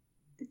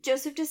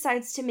 Joseph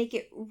decides to make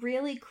it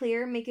really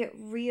clear, make it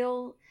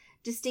real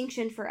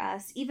distinction for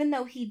us, even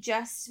though he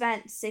just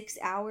spent 6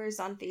 hours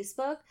on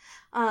Facebook,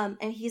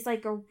 and he's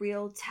like a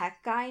real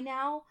tech guy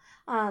now.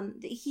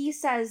 He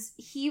says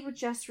he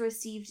just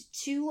received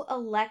 2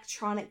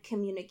 electronic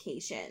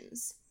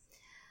communications.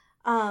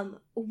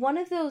 One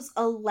of those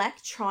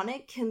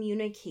electronic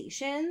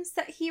communications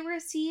that he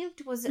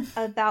received was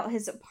about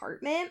his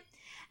apartment,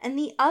 and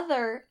the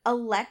other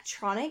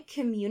electronic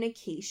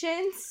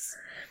communications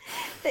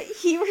that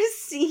he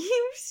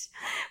received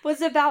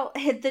was about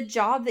the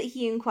job that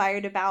he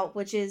inquired about,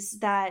 which is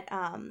that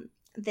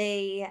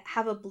they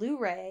have a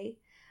Blu-ray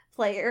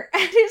player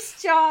at his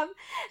job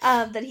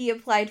that he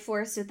applied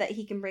for so that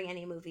he can bring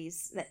any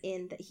movies that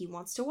he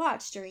wants to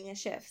watch during his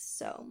shifts.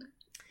 So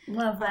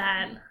love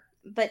that.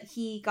 But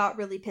he got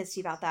really pissy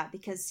about that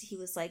because he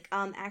was like,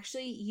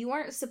 actually, you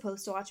aren't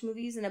supposed to watch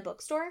movies in a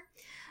bookstore.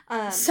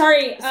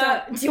 Sorry,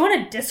 do you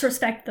want to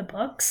disrespect the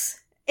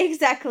books?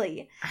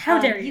 Exactly. How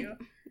dare you?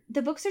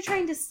 The books are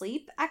trying to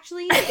sleep,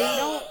 actually. They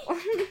don't...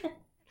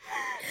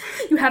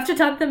 You have to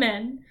tuck them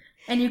in,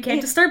 and you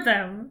can't disturb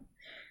them.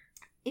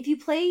 If you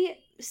play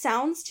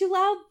sounds too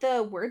loud,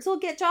 the words will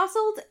get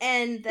jostled,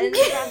 and then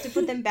you have to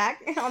put them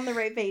back on the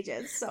right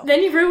pages. So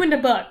then you ruined a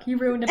book.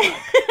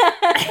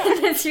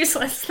 It's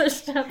useless.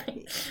 There's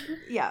nothing.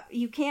 Yeah,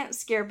 you can't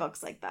scare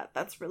books like that.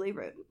 That's really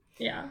rude.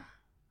 Yeah.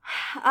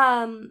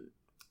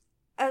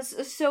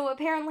 So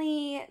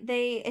apparently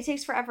it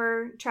takes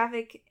forever.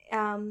 Traffic,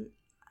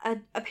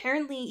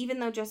 apparently, even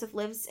though Joseph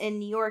lives in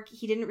New York,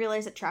 he didn't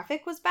realize that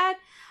traffic was bad,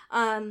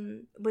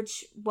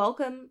 which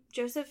welcome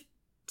Joseph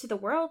to the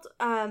world.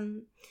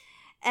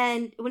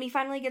 And when he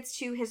finally gets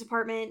to his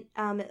apartment,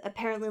 it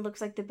apparently looks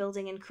like the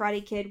building in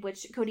Karate Kid,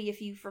 which, Cody,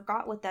 if you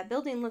forgot what that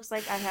building looks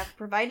like, I have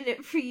provided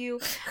it for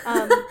you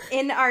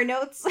in our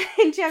notes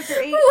in Chapter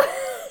 8.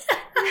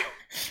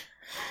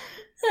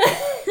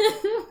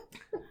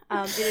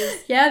 It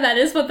is, yeah, that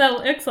is what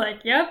that looks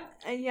like. Yep.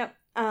 Yep.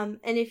 And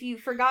if you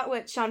forgot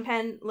what Sean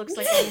Penn looks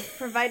like, I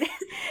provided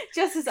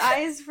just his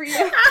eyes for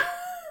you.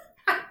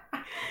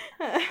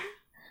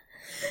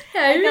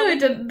 Yeah, I really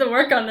did the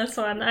work on this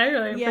one. I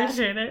really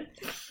appreciate it.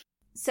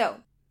 So,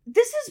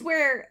 this is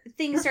where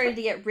things started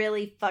to get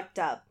really fucked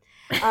up.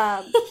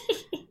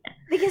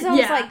 Because I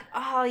was like,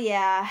 oh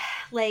yeah,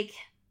 like,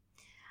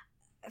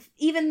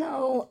 even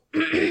though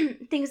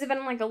things have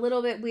been, like, a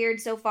little bit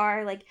weird so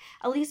far, like,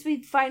 at least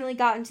we've finally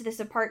gotten to this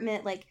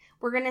apartment, like,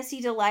 we're gonna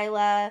see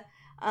Delilah,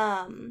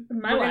 my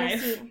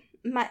wife.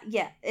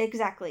 Yeah,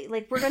 exactly.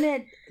 Like,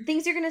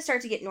 things are gonna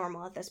start to get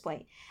normal at this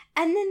point.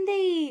 And then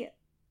they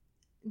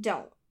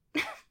don't.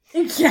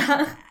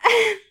 Yeah.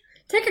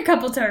 Take a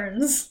couple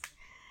turns.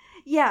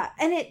 Yeah,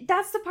 and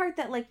that's the part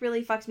that, like,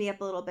 really fucked me up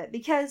a little bit,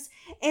 because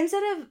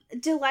instead of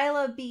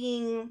Delilah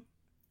being,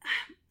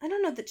 I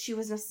don't know that she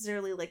was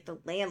necessarily, like, the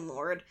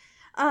landlord.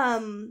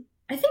 I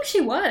think she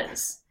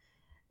was.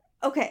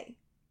 Okay.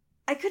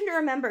 I couldn't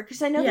remember,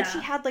 because I know that she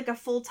had, like, a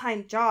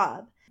full-time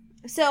job.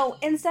 So,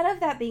 instead of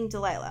that being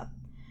Delilah,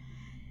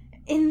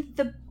 in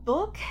the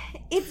book,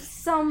 it's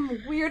some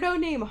weirdo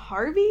named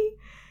Harvey.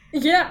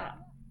 Yeah.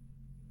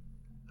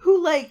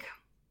 Who, like,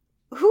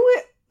 who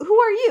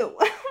are you?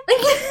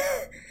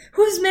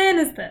 Whose man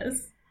is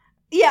this?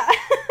 Yeah.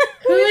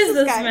 Who is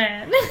this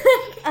man?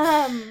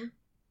 I'm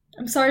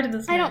sorry to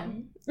this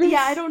man.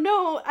 I don't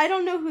know. I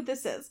don't know who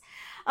this is.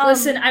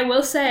 Listen, I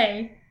will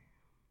say,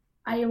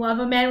 I love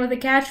a man with a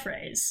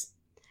catchphrase.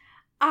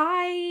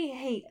 I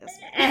hate this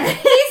man.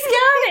 He's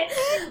got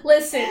it.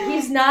 Listen,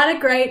 he's not a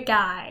great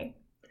guy.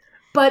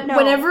 But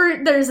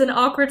whenever there's an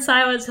awkward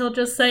silence, he'll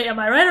just say, "Am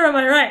I right or am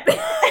I right?" For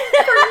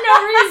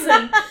no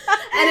reason.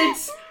 And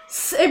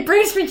it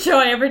brings me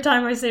joy every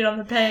time I see it on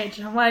the page.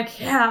 I'm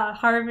like, yeah,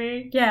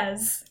 Harvey,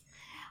 yes.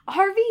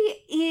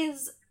 Harvey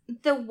is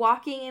the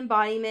walking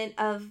embodiment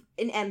of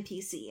an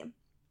NPC.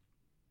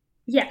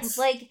 Yes.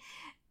 Like,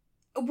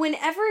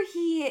 whenever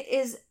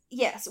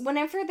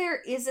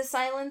there is a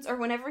silence, or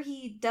whenever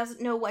he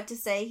doesn't know what to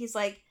say, he's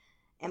like,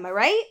 "Am I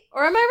right?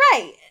 Or am I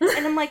right?"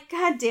 And I'm like,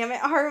 God damn it,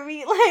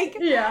 Harvey. Like,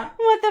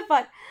 what the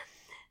fuck?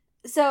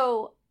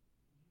 So,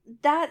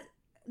 that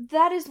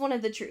is one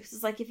of the truths.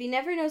 It's like, if he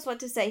never knows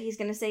what to say, he's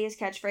going to say his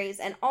catchphrase.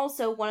 And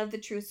also, one of the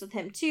truths with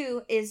him,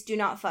 too, is do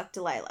not fuck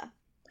Delilah.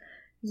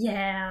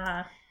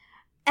 Yeah.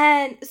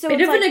 And so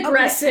bit it's of like, an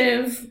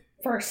aggressive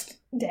first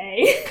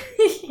day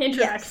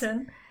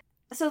interaction.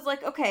 Yes. So it's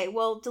like, okay,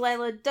 well,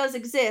 Delilah does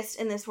exist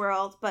in this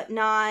world, but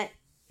not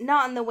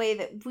in the way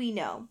that we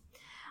know.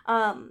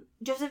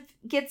 Joseph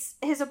gets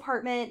his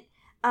apartment,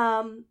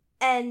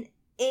 and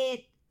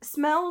it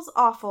smells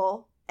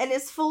awful and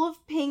is full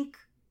of pink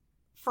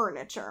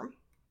furniture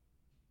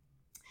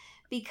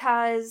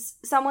because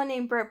someone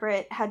named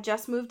Brit had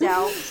just moved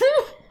out.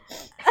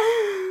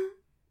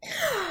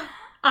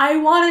 I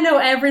want to know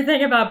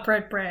everything about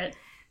Brit. Brit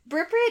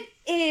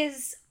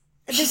is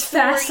the She's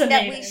story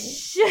fascinating.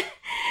 that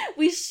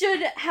we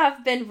should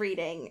have been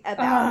reading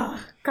about.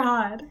 Oh,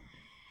 God.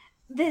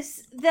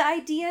 The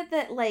idea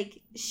that,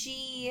 like,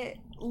 she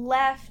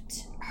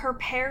left her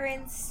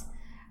parents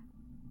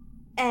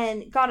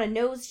and got a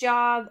nose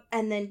job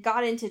and then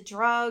got into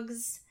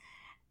drugs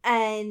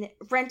and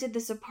rented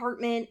this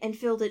apartment and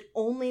filled it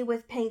only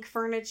with pink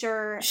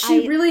furniture.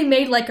 She really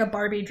made, like, a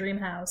Barbie dream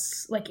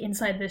house, like,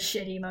 inside this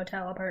shitty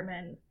motel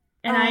apartment.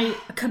 And I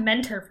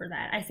commend her for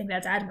that. I think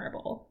that's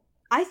admirable.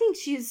 I think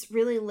she's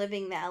really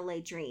living the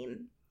LA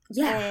dream.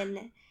 Yeah.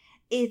 And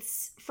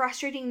it's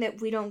frustrating that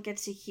we don't get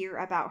to hear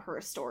about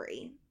her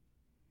story.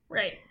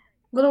 Right.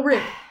 Little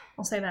rude.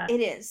 I'll say that.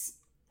 It is.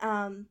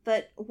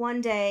 But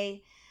one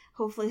day,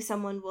 hopefully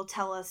someone will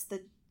tell us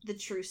the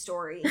true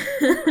story.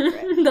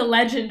 The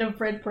legend of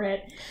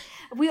Brit.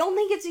 We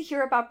only get to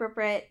hear about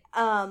Brit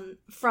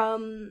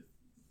from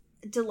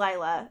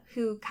Delilah,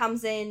 who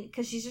comes in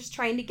because she's just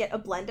trying to get a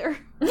blender.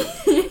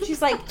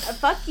 She's like,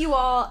 "Fuck you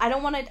all. I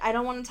don't want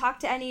to talk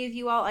to any of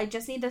you all. I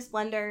just need this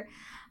blender."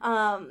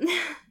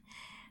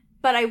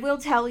 But I will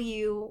tell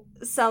you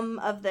some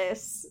of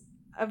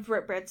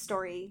Brit's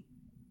story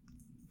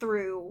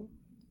through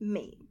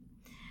me.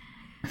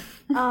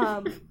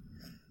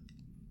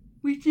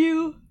 We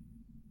do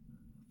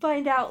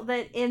find out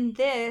that in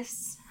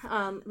this,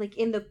 like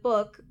in the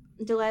book,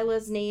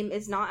 Delilah's name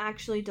is not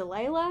actually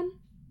Delilah.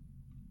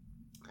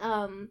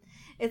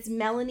 It's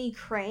Melanie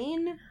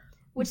Crane,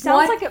 which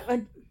sounds like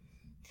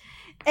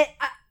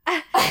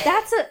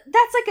that's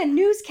like a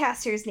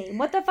newscaster's name.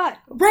 What the fuck?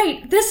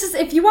 Right. This is,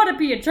 if you want to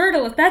be a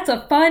journalist, that's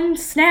a fun,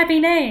 snappy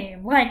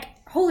name. Like,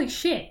 holy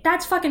shit.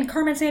 That's fucking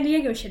Carmen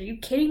Sandiego shit. Are you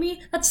kidding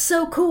me? That's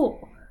so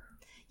cool.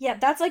 Yeah,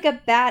 that's like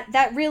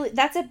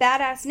that's a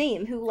badass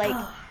name who, like,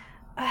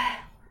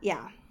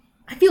 yeah.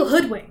 I feel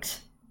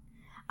hoodwinked.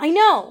 I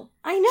know.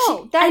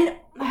 And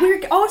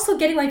we're also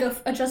getting like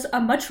just a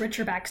much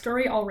richer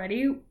backstory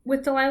already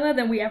with Delilah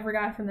than we ever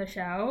got from the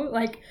show.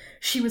 Like,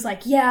 she was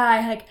like,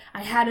 yeah,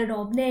 I had an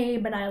old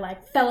name and I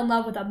like fell in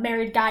love with a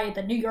married guy at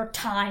the New York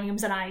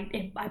Times and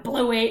I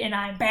blew it and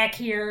I'm back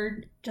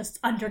here just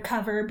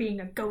undercover being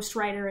a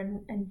ghostwriter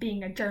and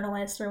being a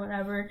journalist or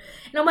whatever.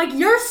 And I'm like,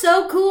 you're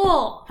so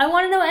cool. I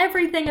want to know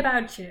everything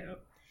about you.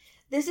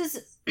 This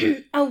is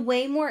a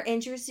way more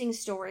interesting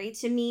story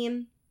to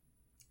me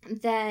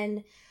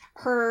than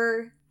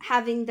her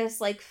having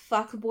this like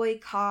fuckboy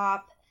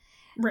cop.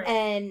 Right.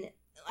 And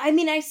I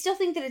mean, I still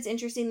think that it's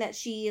interesting that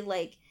she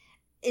like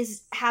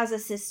has a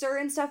sister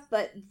and stuff,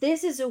 but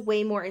this is a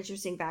way more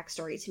interesting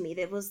backstory to me.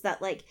 That was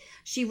that like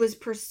she was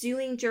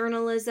pursuing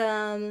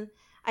journalism.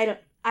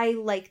 I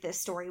like this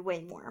story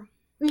way more.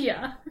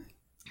 Yeah.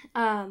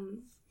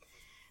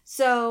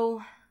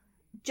 So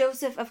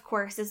Joseph, of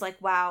course, is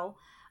like, wow,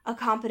 a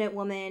competent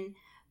woman,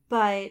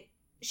 but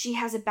she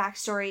has a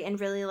backstory and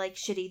really like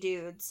shitty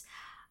dudes.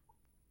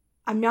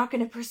 I'm not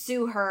going to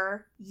pursue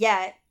her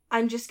yet.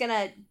 I'm just going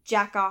to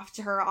jack off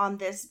to her on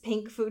this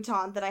pink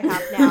futon that I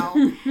have now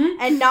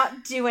and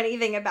not do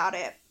anything about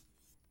it.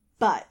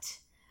 But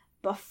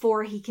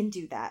before he can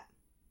do that,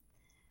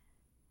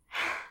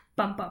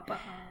 bum, bum, bum.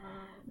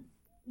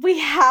 We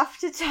have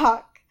to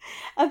talk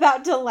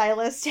about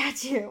Delilah's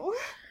tattoo.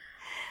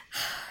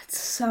 It's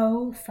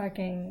so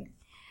fucking...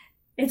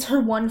 It's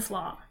her one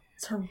flaw.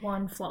 It's her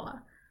one flaw.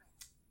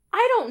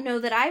 I don't know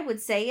that I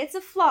would say it's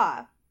a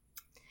flaw.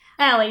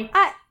 Allie.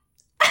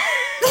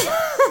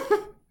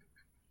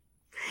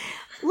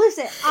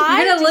 Listen,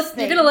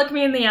 you're gonna look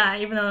me in the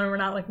eye, even though we're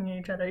not looking at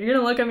each other. You're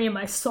gonna look at me in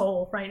my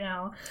soul right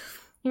now.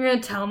 You're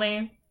gonna tell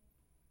me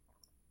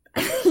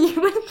you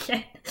would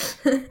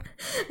get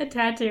a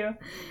tattoo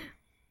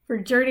for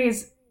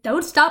Journey's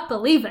Don't Stop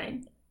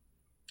Believing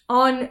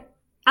out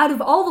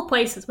of all the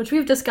places, which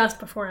we've discussed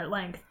before at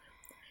length.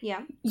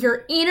 Yeah.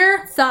 Your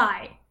inner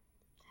thigh.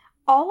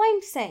 All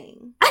I'm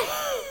saying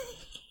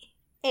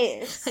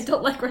is... I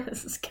don't like where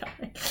this is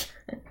going.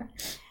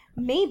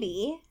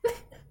 maybe,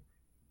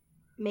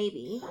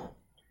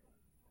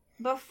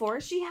 before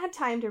she had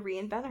time to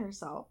reinvent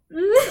herself,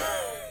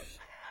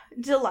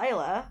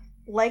 Delilah,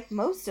 like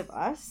most of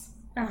us,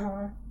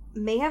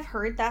 may have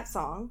heard that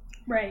song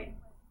right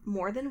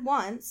more than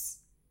once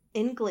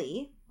in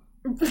Glee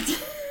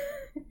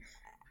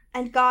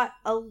and got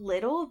a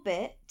little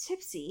bit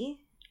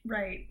tipsy.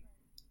 Right.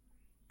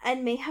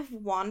 And may have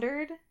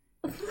wandered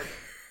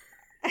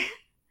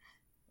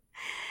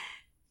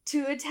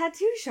to a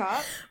tattoo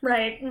shop.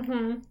 Right.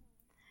 Mm-hmm.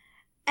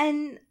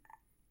 And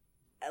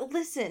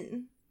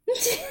listen,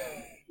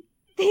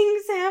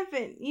 things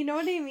happen. You know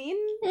what I mean?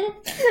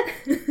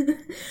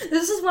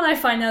 This is when I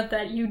find out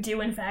that you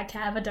do in fact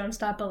have a Don't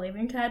Stop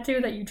Believing tattoo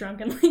that you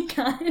drunkenly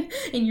got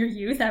in your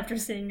youth after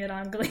seeing it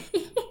on Glee.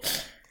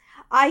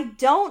 I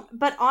don't,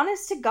 but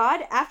honest to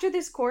God, after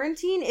this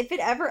quarantine, if it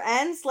ever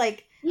ends,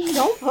 like,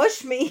 don't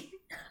push me.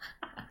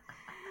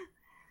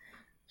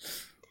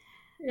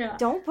 Yeah.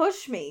 Don't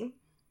push me.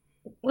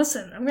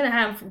 Listen, I'm gonna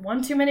have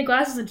one too many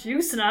glasses of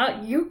juice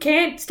and you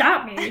can't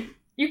stop me.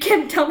 You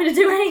can't tell me to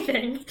do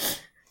anything.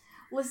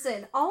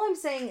 Listen, all I'm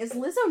saying is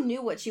Lizzo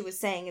knew what she was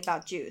saying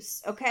about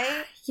juice,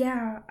 okay?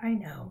 Yeah, I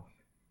know.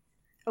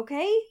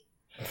 Okay?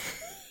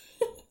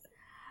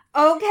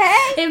 Okay?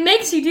 It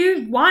makes you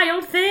do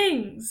wild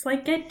things,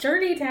 like get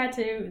Journey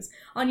tattoos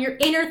on your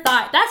inner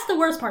thigh. That's the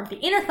worst part. The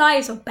inner thigh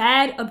is a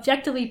bad,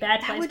 objectively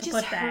bad place to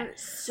put that. That would just hurt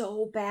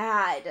so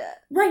bad.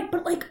 Right,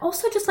 but like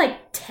also just like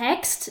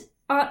text,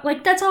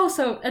 like that's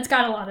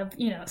got a lot of,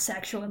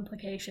 sexual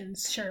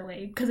implications,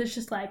 surely, because it's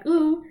just like,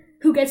 ooh,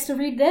 who gets to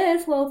read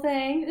this little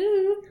thing?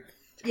 Ooh.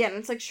 Yeah, and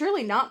it's like,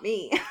 surely not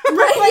me.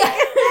 Right,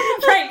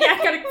 yeah. Right, yeah,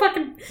 I gotta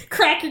fucking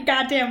crack your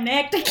goddamn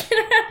neck to get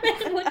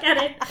around and look at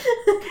it.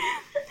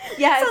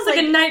 Yeah, sounds like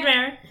a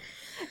nightmare.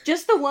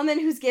 Just the woman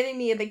who's giving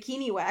me a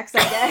bikini wax,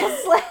 I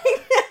guess. Like,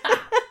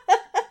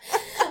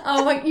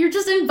 oh, like you're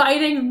just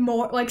inviting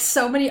more, like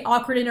so many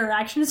awkward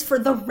interactions for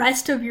the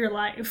rest of your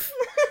life.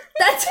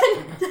 That's a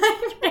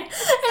nightmare. And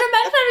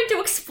imagine having to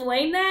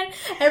explain that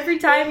every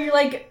time you're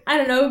like, I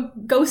don't know,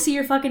 go see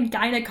your fucking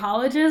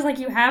gynecologist. Like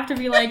you have to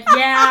be like,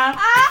 yeah,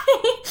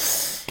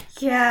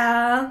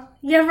 yeah.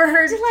 You ever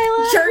heard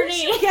Delilah,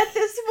 Journey? Where'd you get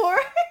this for?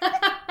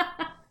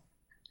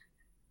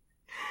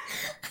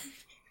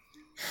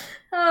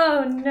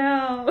 Oh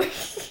no.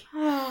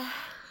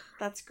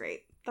 That's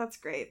great. That's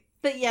great.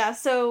 But yeah,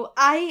 so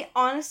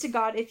honest to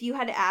God, if you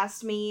had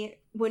asked me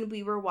when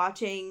we were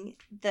watching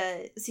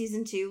the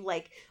season 2,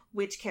 like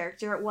which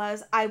character it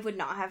was, I would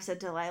not have said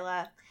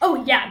Delilah.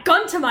 Oh yeah,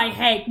 gun to my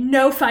head,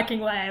 no fucking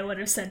way I would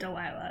have said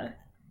Delilah.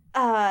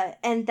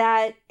 And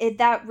that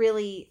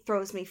really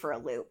throws me for a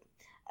loop.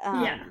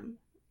 Yeah.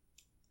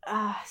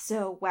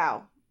 So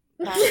wow.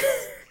 That's,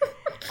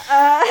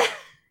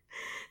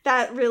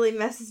 that really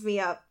messes me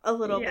up a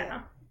little bit.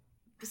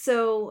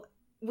 So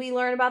we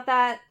learn about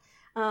that.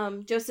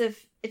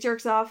 Joseph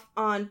jerks off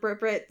on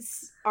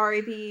Brit-Brit's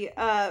R.A.P.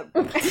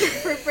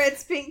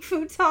 Brit-Brit's pink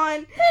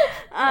futon.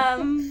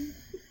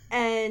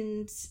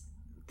 And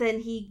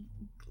then he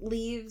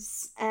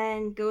leaves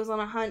and goes on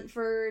a hunt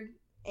for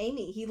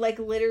Amy. He, like,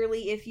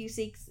 literally, if you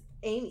seek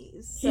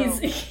Amy's. So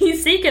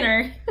he's seeking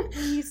her.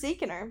 He's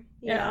seeking her.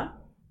 Yeah.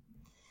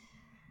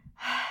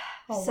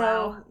 Oh,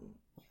 so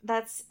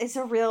wow.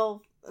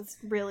 it's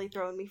really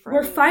throwing me for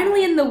We're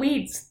finally in the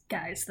weeds,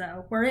 guys,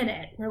 though. We're in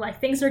it. We're like,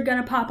 things are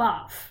gonna pop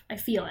off. I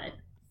feel it.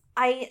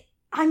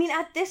 I mean,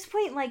 at this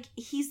point, like,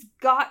 he's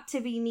got to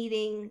be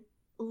needing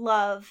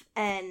love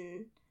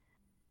and...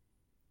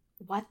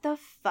 What the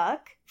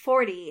fuck?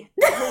 40.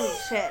 Holy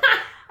shit.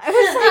 I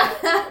was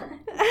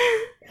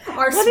like...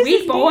 Our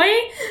sweet boy?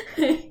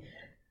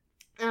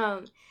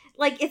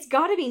 Like, it's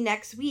gotta be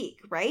next week,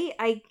 right?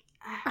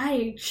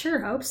 I sure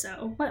hope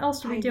so. What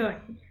else are we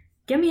doing?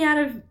 Get me out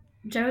of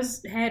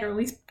Joe's head, or at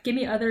least give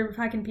me other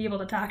fucking people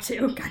to talk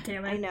to. God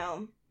damn it.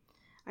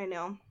 I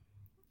know.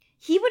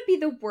 He would be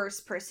the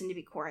worst person to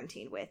be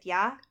quarantined with,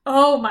 yeah?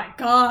 Oh my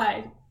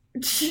god.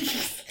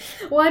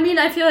 Well, I mean,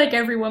 I feel like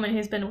every woman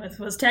he's been with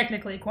was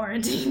technically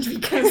quarantined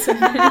because of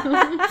him.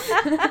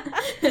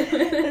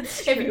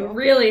 That's true. If you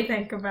really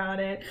think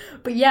about it.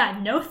 But yeah,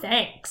 no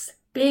thanks.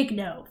 Big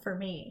no for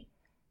me.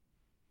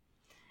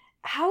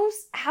 How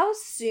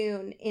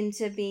soon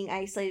into being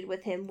isolated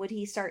with him would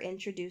he start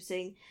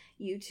introducing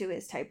you to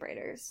his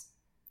typewriters,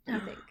 do you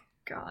think?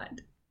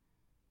 God.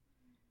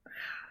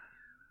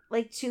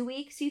 Like 2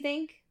 weeks, you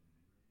think?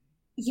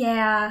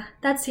 Yeah,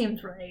 that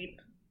seems right.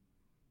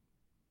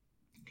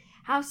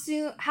 How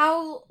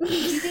do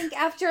you think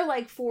after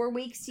like 4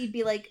 weeks you'd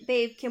be like,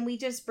 babe, can we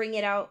just bring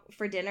it out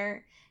for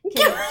dinner?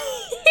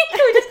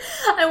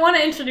 I want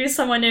to introduce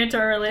someone new to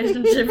our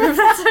relationship, if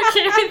that's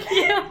okay with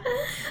you.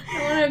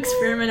 I want to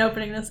experiment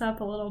opening this up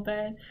a little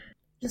bit.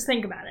 Just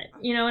think about it.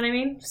 You know what I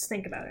mean? Just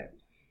think about it.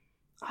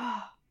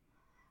 Oh,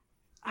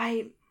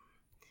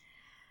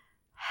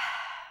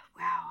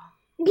 wow.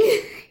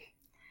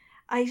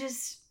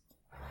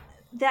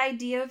 The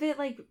idea of it,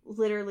 like,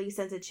 literally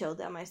sends a chill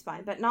down my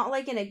spine, but not,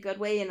 like, in a good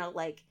way, in a,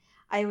 like,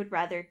 I would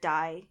rather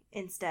die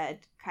instead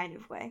kind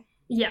of way.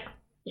 Yeah.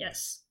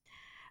 Yes.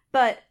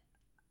 But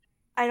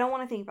I don't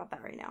want to think about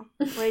that right now.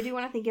 What I do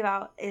want to think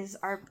about is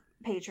our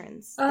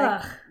patrons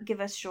that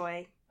give us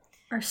joy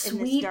our sweet,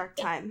 in this dark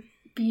time.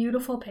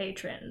 Beautiful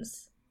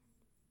patrons.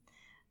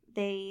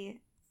 They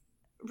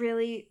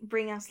really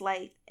bring us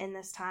light in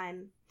this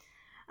time.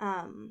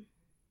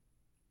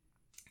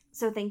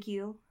 So thank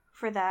you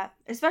for that.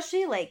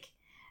 Especially, like,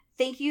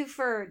 thank you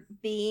for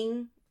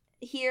being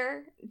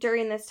here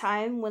during this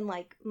time when,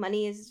 like,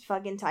 money is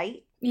fucking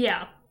tight.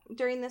 Yeah.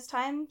 During this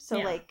time. So,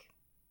 like,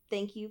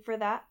 thank you for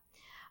that.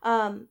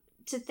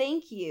 To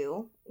thank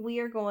you, we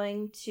are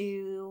going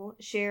to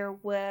share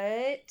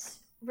what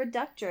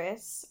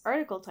Reductress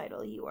article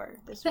title you are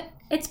this week.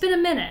 It's been a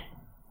minute.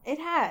 It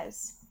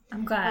has.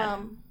 I'm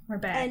glad we're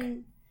back.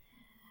 And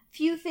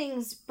few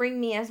things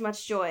bring me as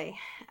much joy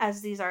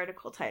as these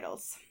article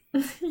titles.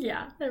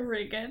 Yeah, they're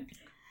really good.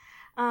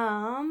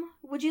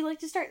 Would you like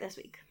to start this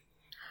week?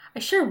 I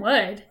sure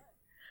would.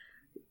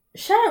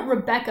 Shout out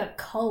Rebecca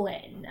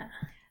Cullen.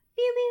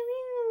 Pew, pew,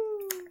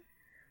 pew.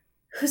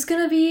 Who's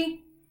gonna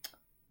be...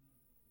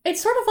 It's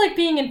sort of like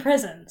being in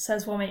prison,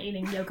 says woman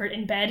eating yogurt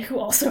in bed who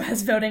also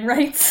has voting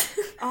rights.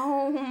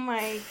 Oh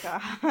my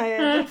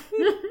god.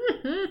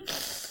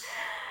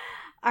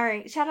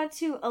 Alright, shout out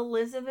to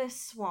Elizabeth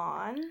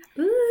Swan.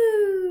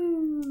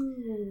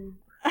 Ooh.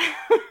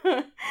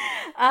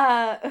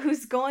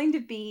 Who's going to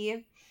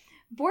be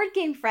board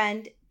game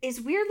friend is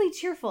weirdly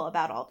cheerful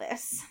about all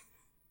this.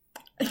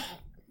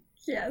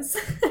 Yes.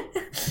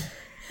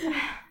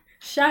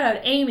 Shout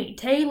out Amy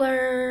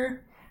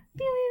Taylor.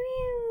 Pew, pew,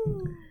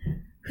 pew.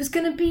 Who's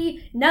gonna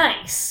be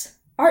nice.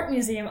 Art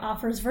Museum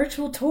offers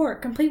virtual tour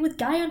complete with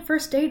guy on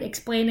first date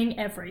explaining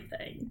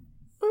everything.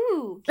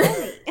 Ooh,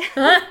 Kelly.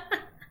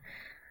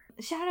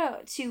 Shout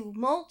out to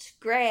Molt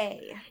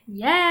Gray.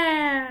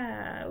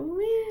 Yeah.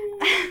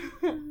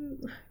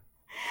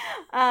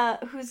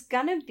 Who's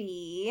gonna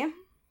be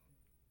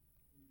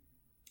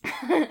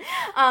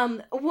a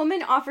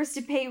woman offers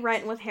to pay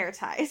rent with hair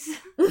ties.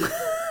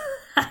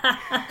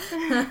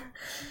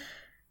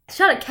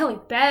 Shout out Kelly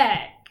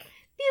Beck.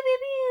 Pew pew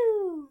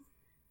pew.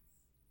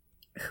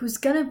 Who's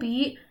gonna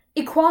be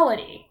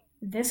equality.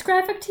 This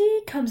graphic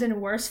tee comes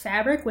in worse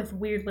fabric with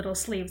weird little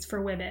sleeves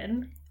for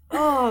women.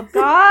 Oh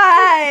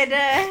god.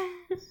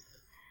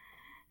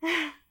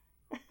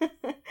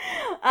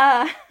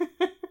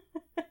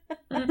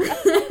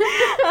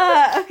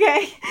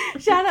 Okay.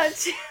 Shout out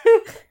to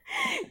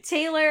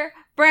Taylor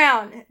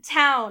Brown,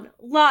 Town,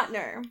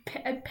 Lautner.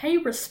 Pay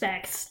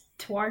respects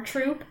to our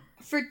troop.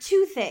 For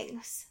 2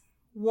 things.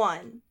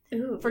 1,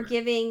 Ooh. for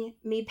giving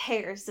me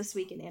pears this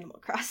week in Animal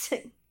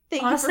Crossing.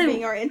 Thank Honestly, you for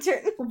being our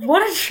intern.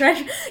 What a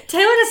treasure.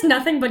 Taylor does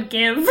nothing but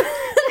give.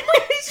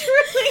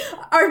 Truly.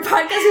 Our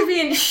podcast would be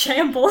in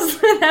shambles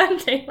without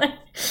Taylor.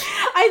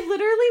 I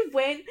literally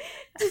went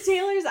to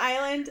Taylor's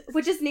Island,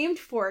 which is named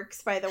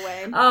Forks, by the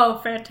way. Oh,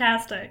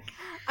 fantastic.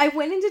 I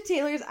went into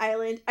Taylor's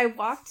Island. I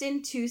walked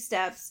in 2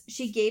 steps.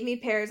 She gave me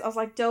pears. I was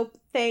like, dope,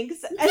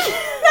 thanks. And I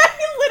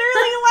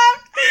literally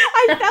left.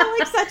 I felt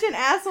like such an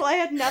asshole. I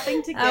had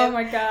nothing to give. Oh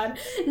my god.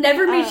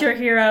 Never meet your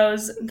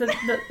heroes. The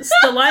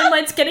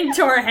limelight's getting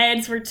to our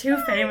heads. We're too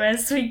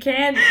famous. We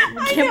can't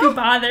be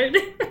bothered.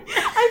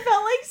 I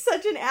felt like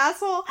such an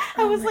asshole.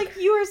 I was like,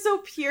 you are so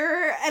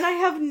pure, and I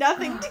have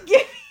nothing to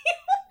give you.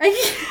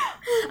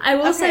 I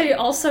will say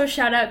also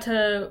shout out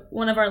to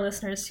one of our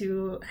listeners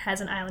who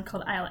has an island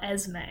called Isle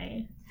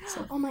Esme.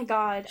 So oh my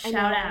god.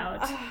 Shout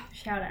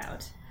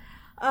out.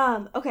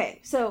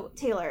 Okay, so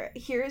Taylor,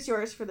 here's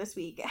yours for this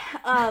week.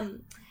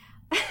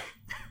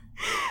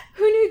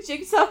 Who knew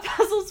jigsaw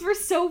puzzles were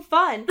so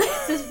fun?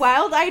 This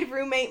wild-eyed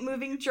roommate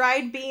moving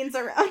dried beans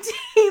around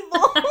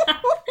table.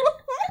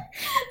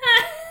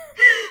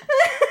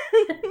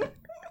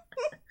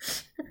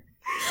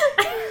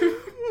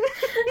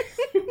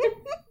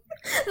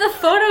 The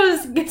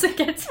photos gets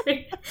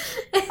me.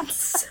 It's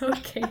so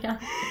chaotic.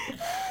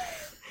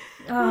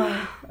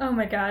 Oh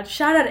my god.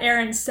 Shout out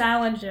Aaron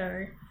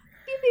Salinger.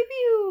 Pew pew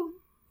pew.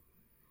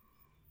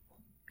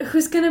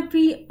 Who's gonna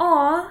be,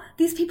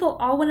 these people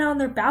all went out on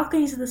their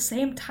balconies at the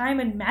same time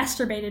and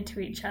masturbated to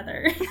each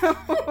other.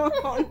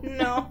 Oh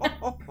no.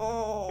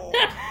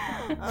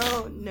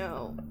 Oh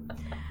no.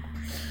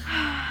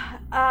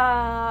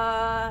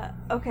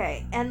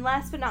 Okay, and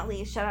last but not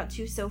least, shout out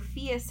to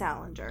Sophia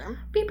Salinger.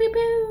 Beep beep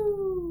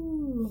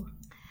boo.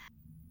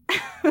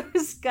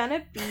 Who's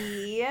gonna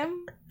be,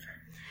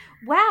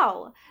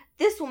 wow,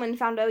 this woman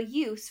found a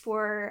use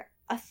for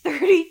a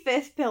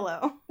 35th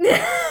pillow.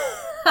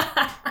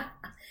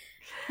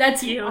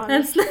 That's you.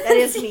 That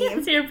is me.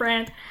 That's your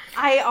brand.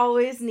 I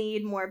always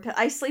need more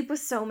I sleep with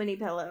so many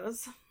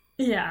pillows.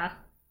 Yeah.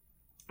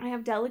 I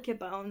have delicate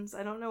bones.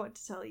 I don't know what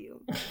to tell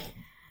you.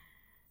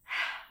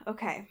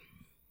 Okay.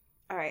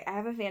 All right. I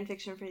have a fan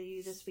fiction for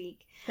you this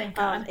week. Thank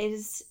God. It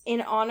is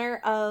in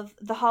honor of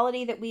the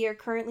holiday that we are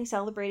currently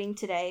celebrating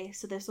today.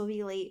 So this will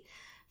be late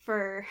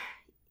for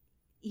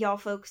y'all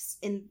folks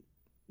in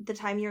the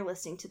time you're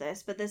listening to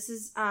this. But this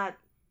is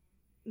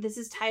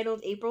titled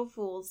April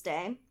Fool's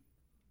Day.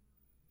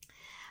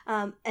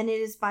 And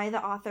it is by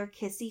the author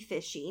Kissy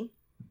Fishy.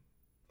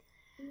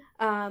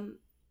 And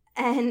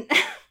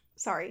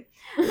sorry.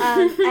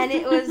 And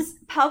it was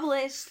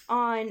published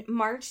on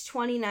March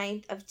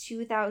 29th of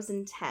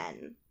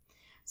 2010.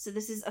 So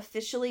this is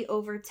officially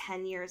over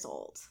 10 years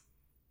old.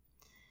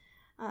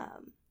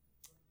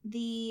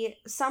 The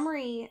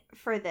summary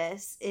for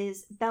this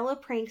is Bella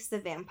pranks the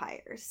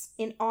vampires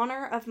in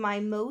honor of my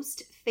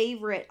most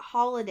favorite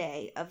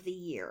holiday of the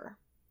year.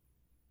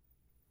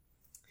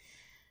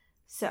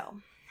 So,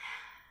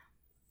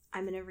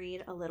 I'm going to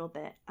read a little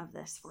bit of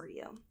this for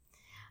you.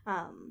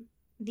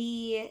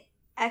 The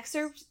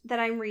excerpt that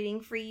I'm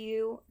reading for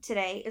you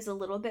today is a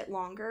little bit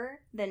longer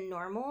than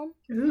normal.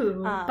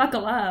 Ooh,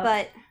 buckle up.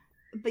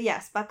 But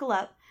yes, buckle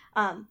up.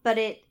 But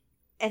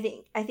I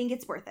think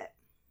it's worth it.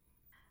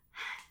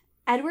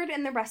 Edward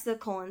and the rest of the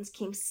Cullens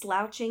came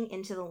slouching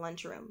into the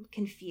lunchroom,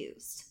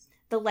 confused.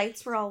 The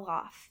lights were all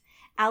off.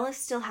 Alice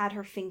still had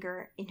her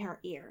finger in her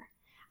ear.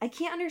 I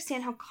can't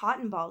understand how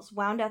cotton balls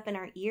wound up in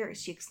our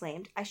ears, she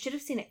exclaimed. I should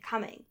have seen it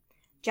coming.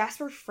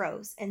 Jasper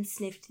froze and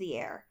sniffed the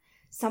air.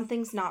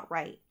 Something's not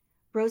right.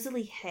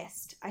 Rosalie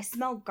hissed. I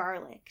smell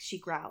garlic, she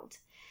growled.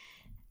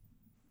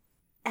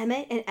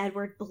 Emmett and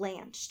Edward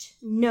blanched.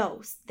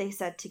 No, they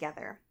said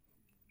together.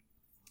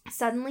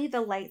 Suddenly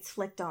the lights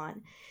flicked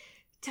on,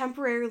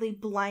 temporarily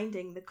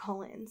blinding the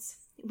Cullens.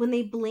 When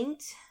they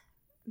blinked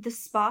the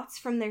spots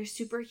from their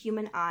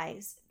superhuman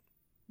eyes,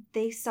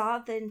 they saw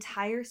the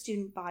entire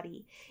student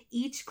body,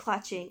 each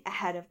clutching a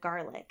head of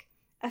garlic.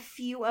 A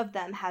few of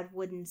them had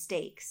wooden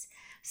stakes.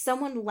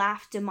 Someone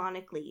laughed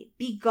demonically.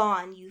 Be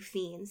gone, you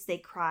fiends, they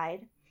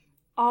cried.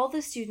 All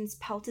the students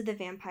pelted the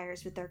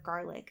vampires with their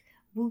garlic,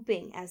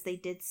 whooping as they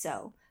did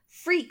so.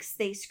 Freaks,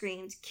 they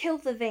screamed. Kill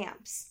the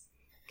vamps.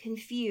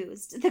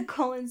 Confused, the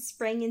Cullens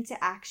sprang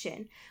into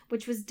action,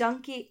 which was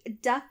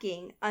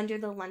ducking under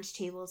the lunch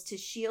tables to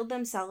shield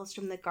themselves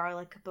from the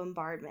garlic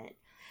bombardment.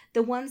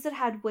 The ones that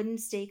had wooden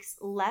stakes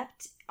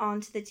leapt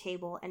onto the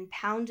table and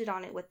pounded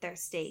on it with their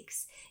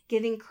stakes,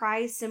 giving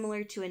cries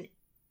similar to an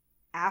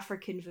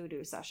African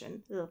voodoo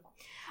session.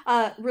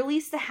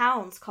 Release the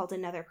hounds, called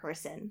another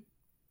person.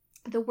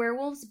 The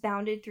werewolves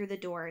bounded through the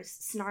doors,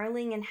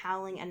 snarling and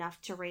howling enough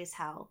to raise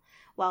hell.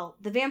 Well,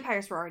 the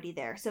vampires were already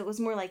there, so it was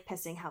more like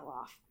pissing hell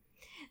off.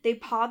 They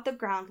pawed the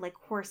ground like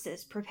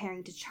horses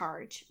preparing to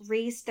charge,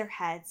 raised their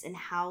heads, and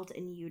howled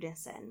in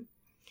unison.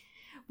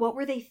 What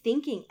were they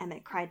thinking?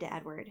 Emmett cried to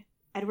Edward.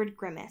 Edward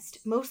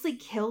grimaced. Mostly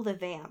kill the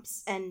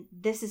vamps, and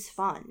this is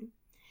fun.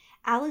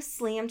 Alice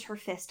slammed her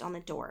fist on the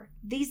door.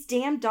 These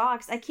damn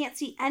dogs, I can't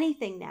see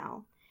anything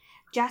now.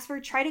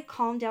 Jasper, try to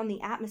calm down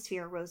the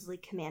atmosphere, Rosalie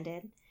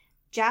commanded.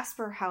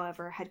 Jasper,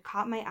 however, had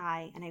caught my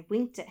eye, and I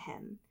winked at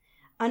him.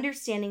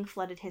 Understanding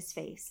flooded his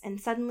face, and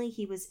suddenly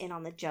he was in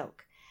on the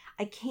joke.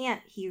 I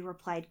can't, he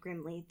replied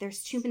grimly.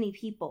 There's too many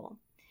people.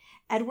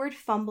 Edward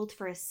fumbled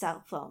for his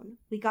cell phone.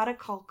 We gotta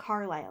call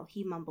Carlisle,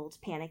 he mumbled,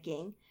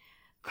 panicking.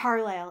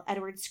 Carlisle,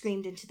 Edward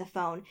screamed into the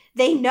phone.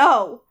 They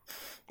know!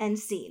 End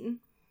scene.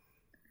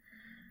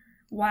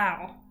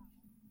 Wow.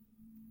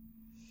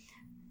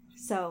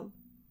 So,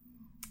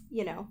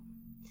 you know,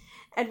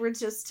 Edward's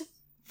just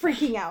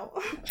freaking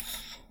out.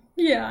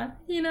 Yeah,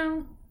 you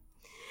know.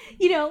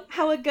 You know,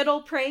 how a good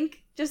old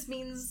prank just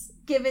means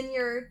giving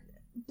your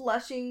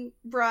blushing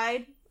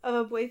bride of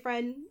a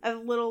boyfriend a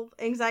little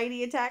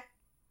anxiety attack.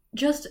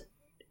 Just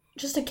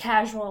a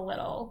casual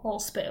little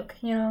spook,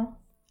 you know?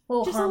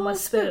 Little Just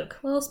harmless spook.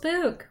 Little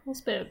spook.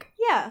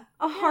 Yeah,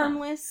 a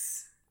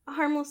harmless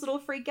little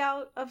freak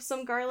out of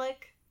some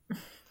garlic.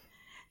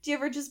 Do you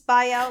ever just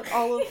buy out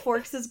all of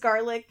Forks'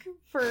 garlic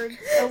for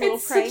a little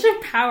It's prank? such a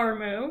power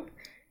move.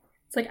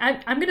 It's like,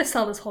 I'm gonna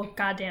sell this whole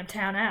goddamn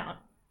town out.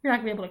 You're not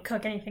gonna be able to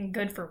cook anything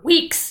good for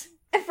weeks.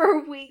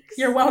 For weeks.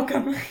 You're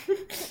welcome.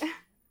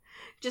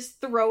 Just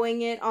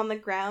throwing it on the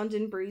ground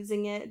and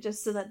bruising it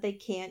just so that they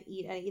can't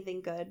eat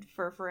anything good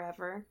for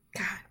forever.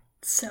 God,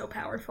 so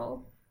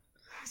powerful.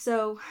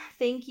 So,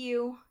 thank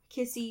you,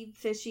 Kissy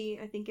Fishy,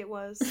 I think it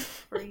was,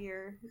 for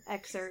your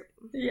excerpt.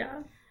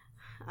 Yeah.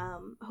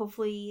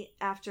 Hopefully,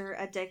 after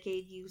a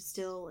decade, you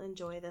still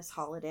enjoy this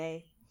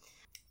holiday.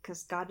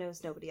 Because God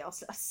knows nobody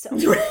else does. So.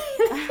 You're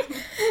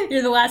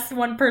the last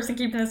one person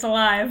keeping this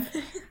alive.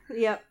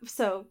 Yep,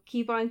 so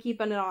keep on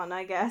keeping it on,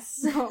 I guess.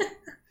 So,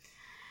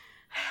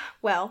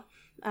 well,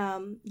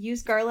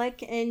 use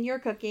garlic in your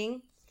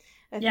cooking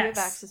if you have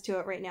access to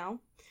it right now.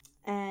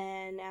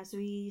 And as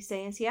we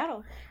say in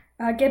Seattle,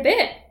 get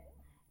bit.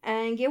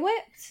 And get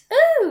whipped.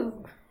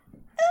 Ooh.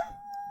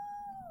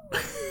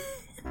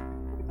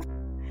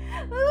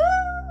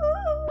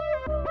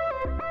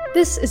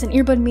 This is an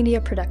Earbud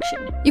Media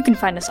production. You can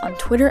find us on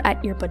Twitter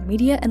at Earbud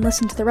Media and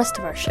listen to the rest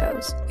of our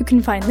shows. You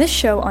can find this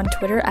show on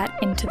Twitter at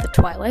Into the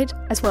Twilight,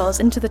 as well as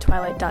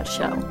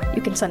intothetwilight.show.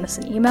 You can send us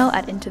an email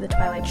at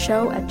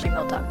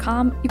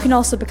intothetwilightshow@gmail.com. You can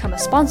also become a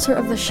sponsor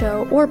of the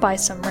show or buy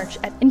some merch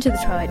at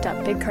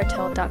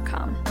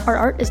intothetwilight.bigcartel.com. Our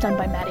art is done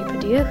by Maddie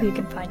Padilla, who you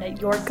can find at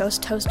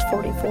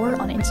YourGhostHost44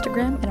 on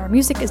Instagram, and our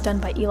music is done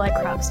by Eli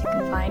Krause, you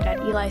can find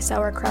at Eli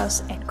Sauerkraus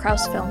and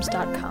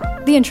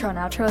KrausFilms.com. The intro and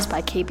outro is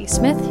by KB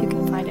Smith, you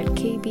can find at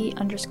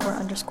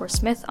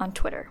KB__Smith on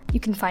Twitter.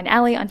 You can find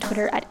Allie on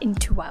Twitter at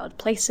Into Wild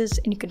Places,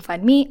 and you can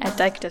find me at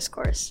Dyke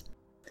Discourse.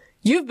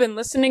 You've been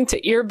listening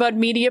to Earbud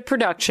Media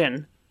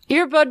Production.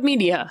 Earbud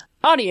Media.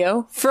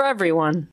 Audio for everyone.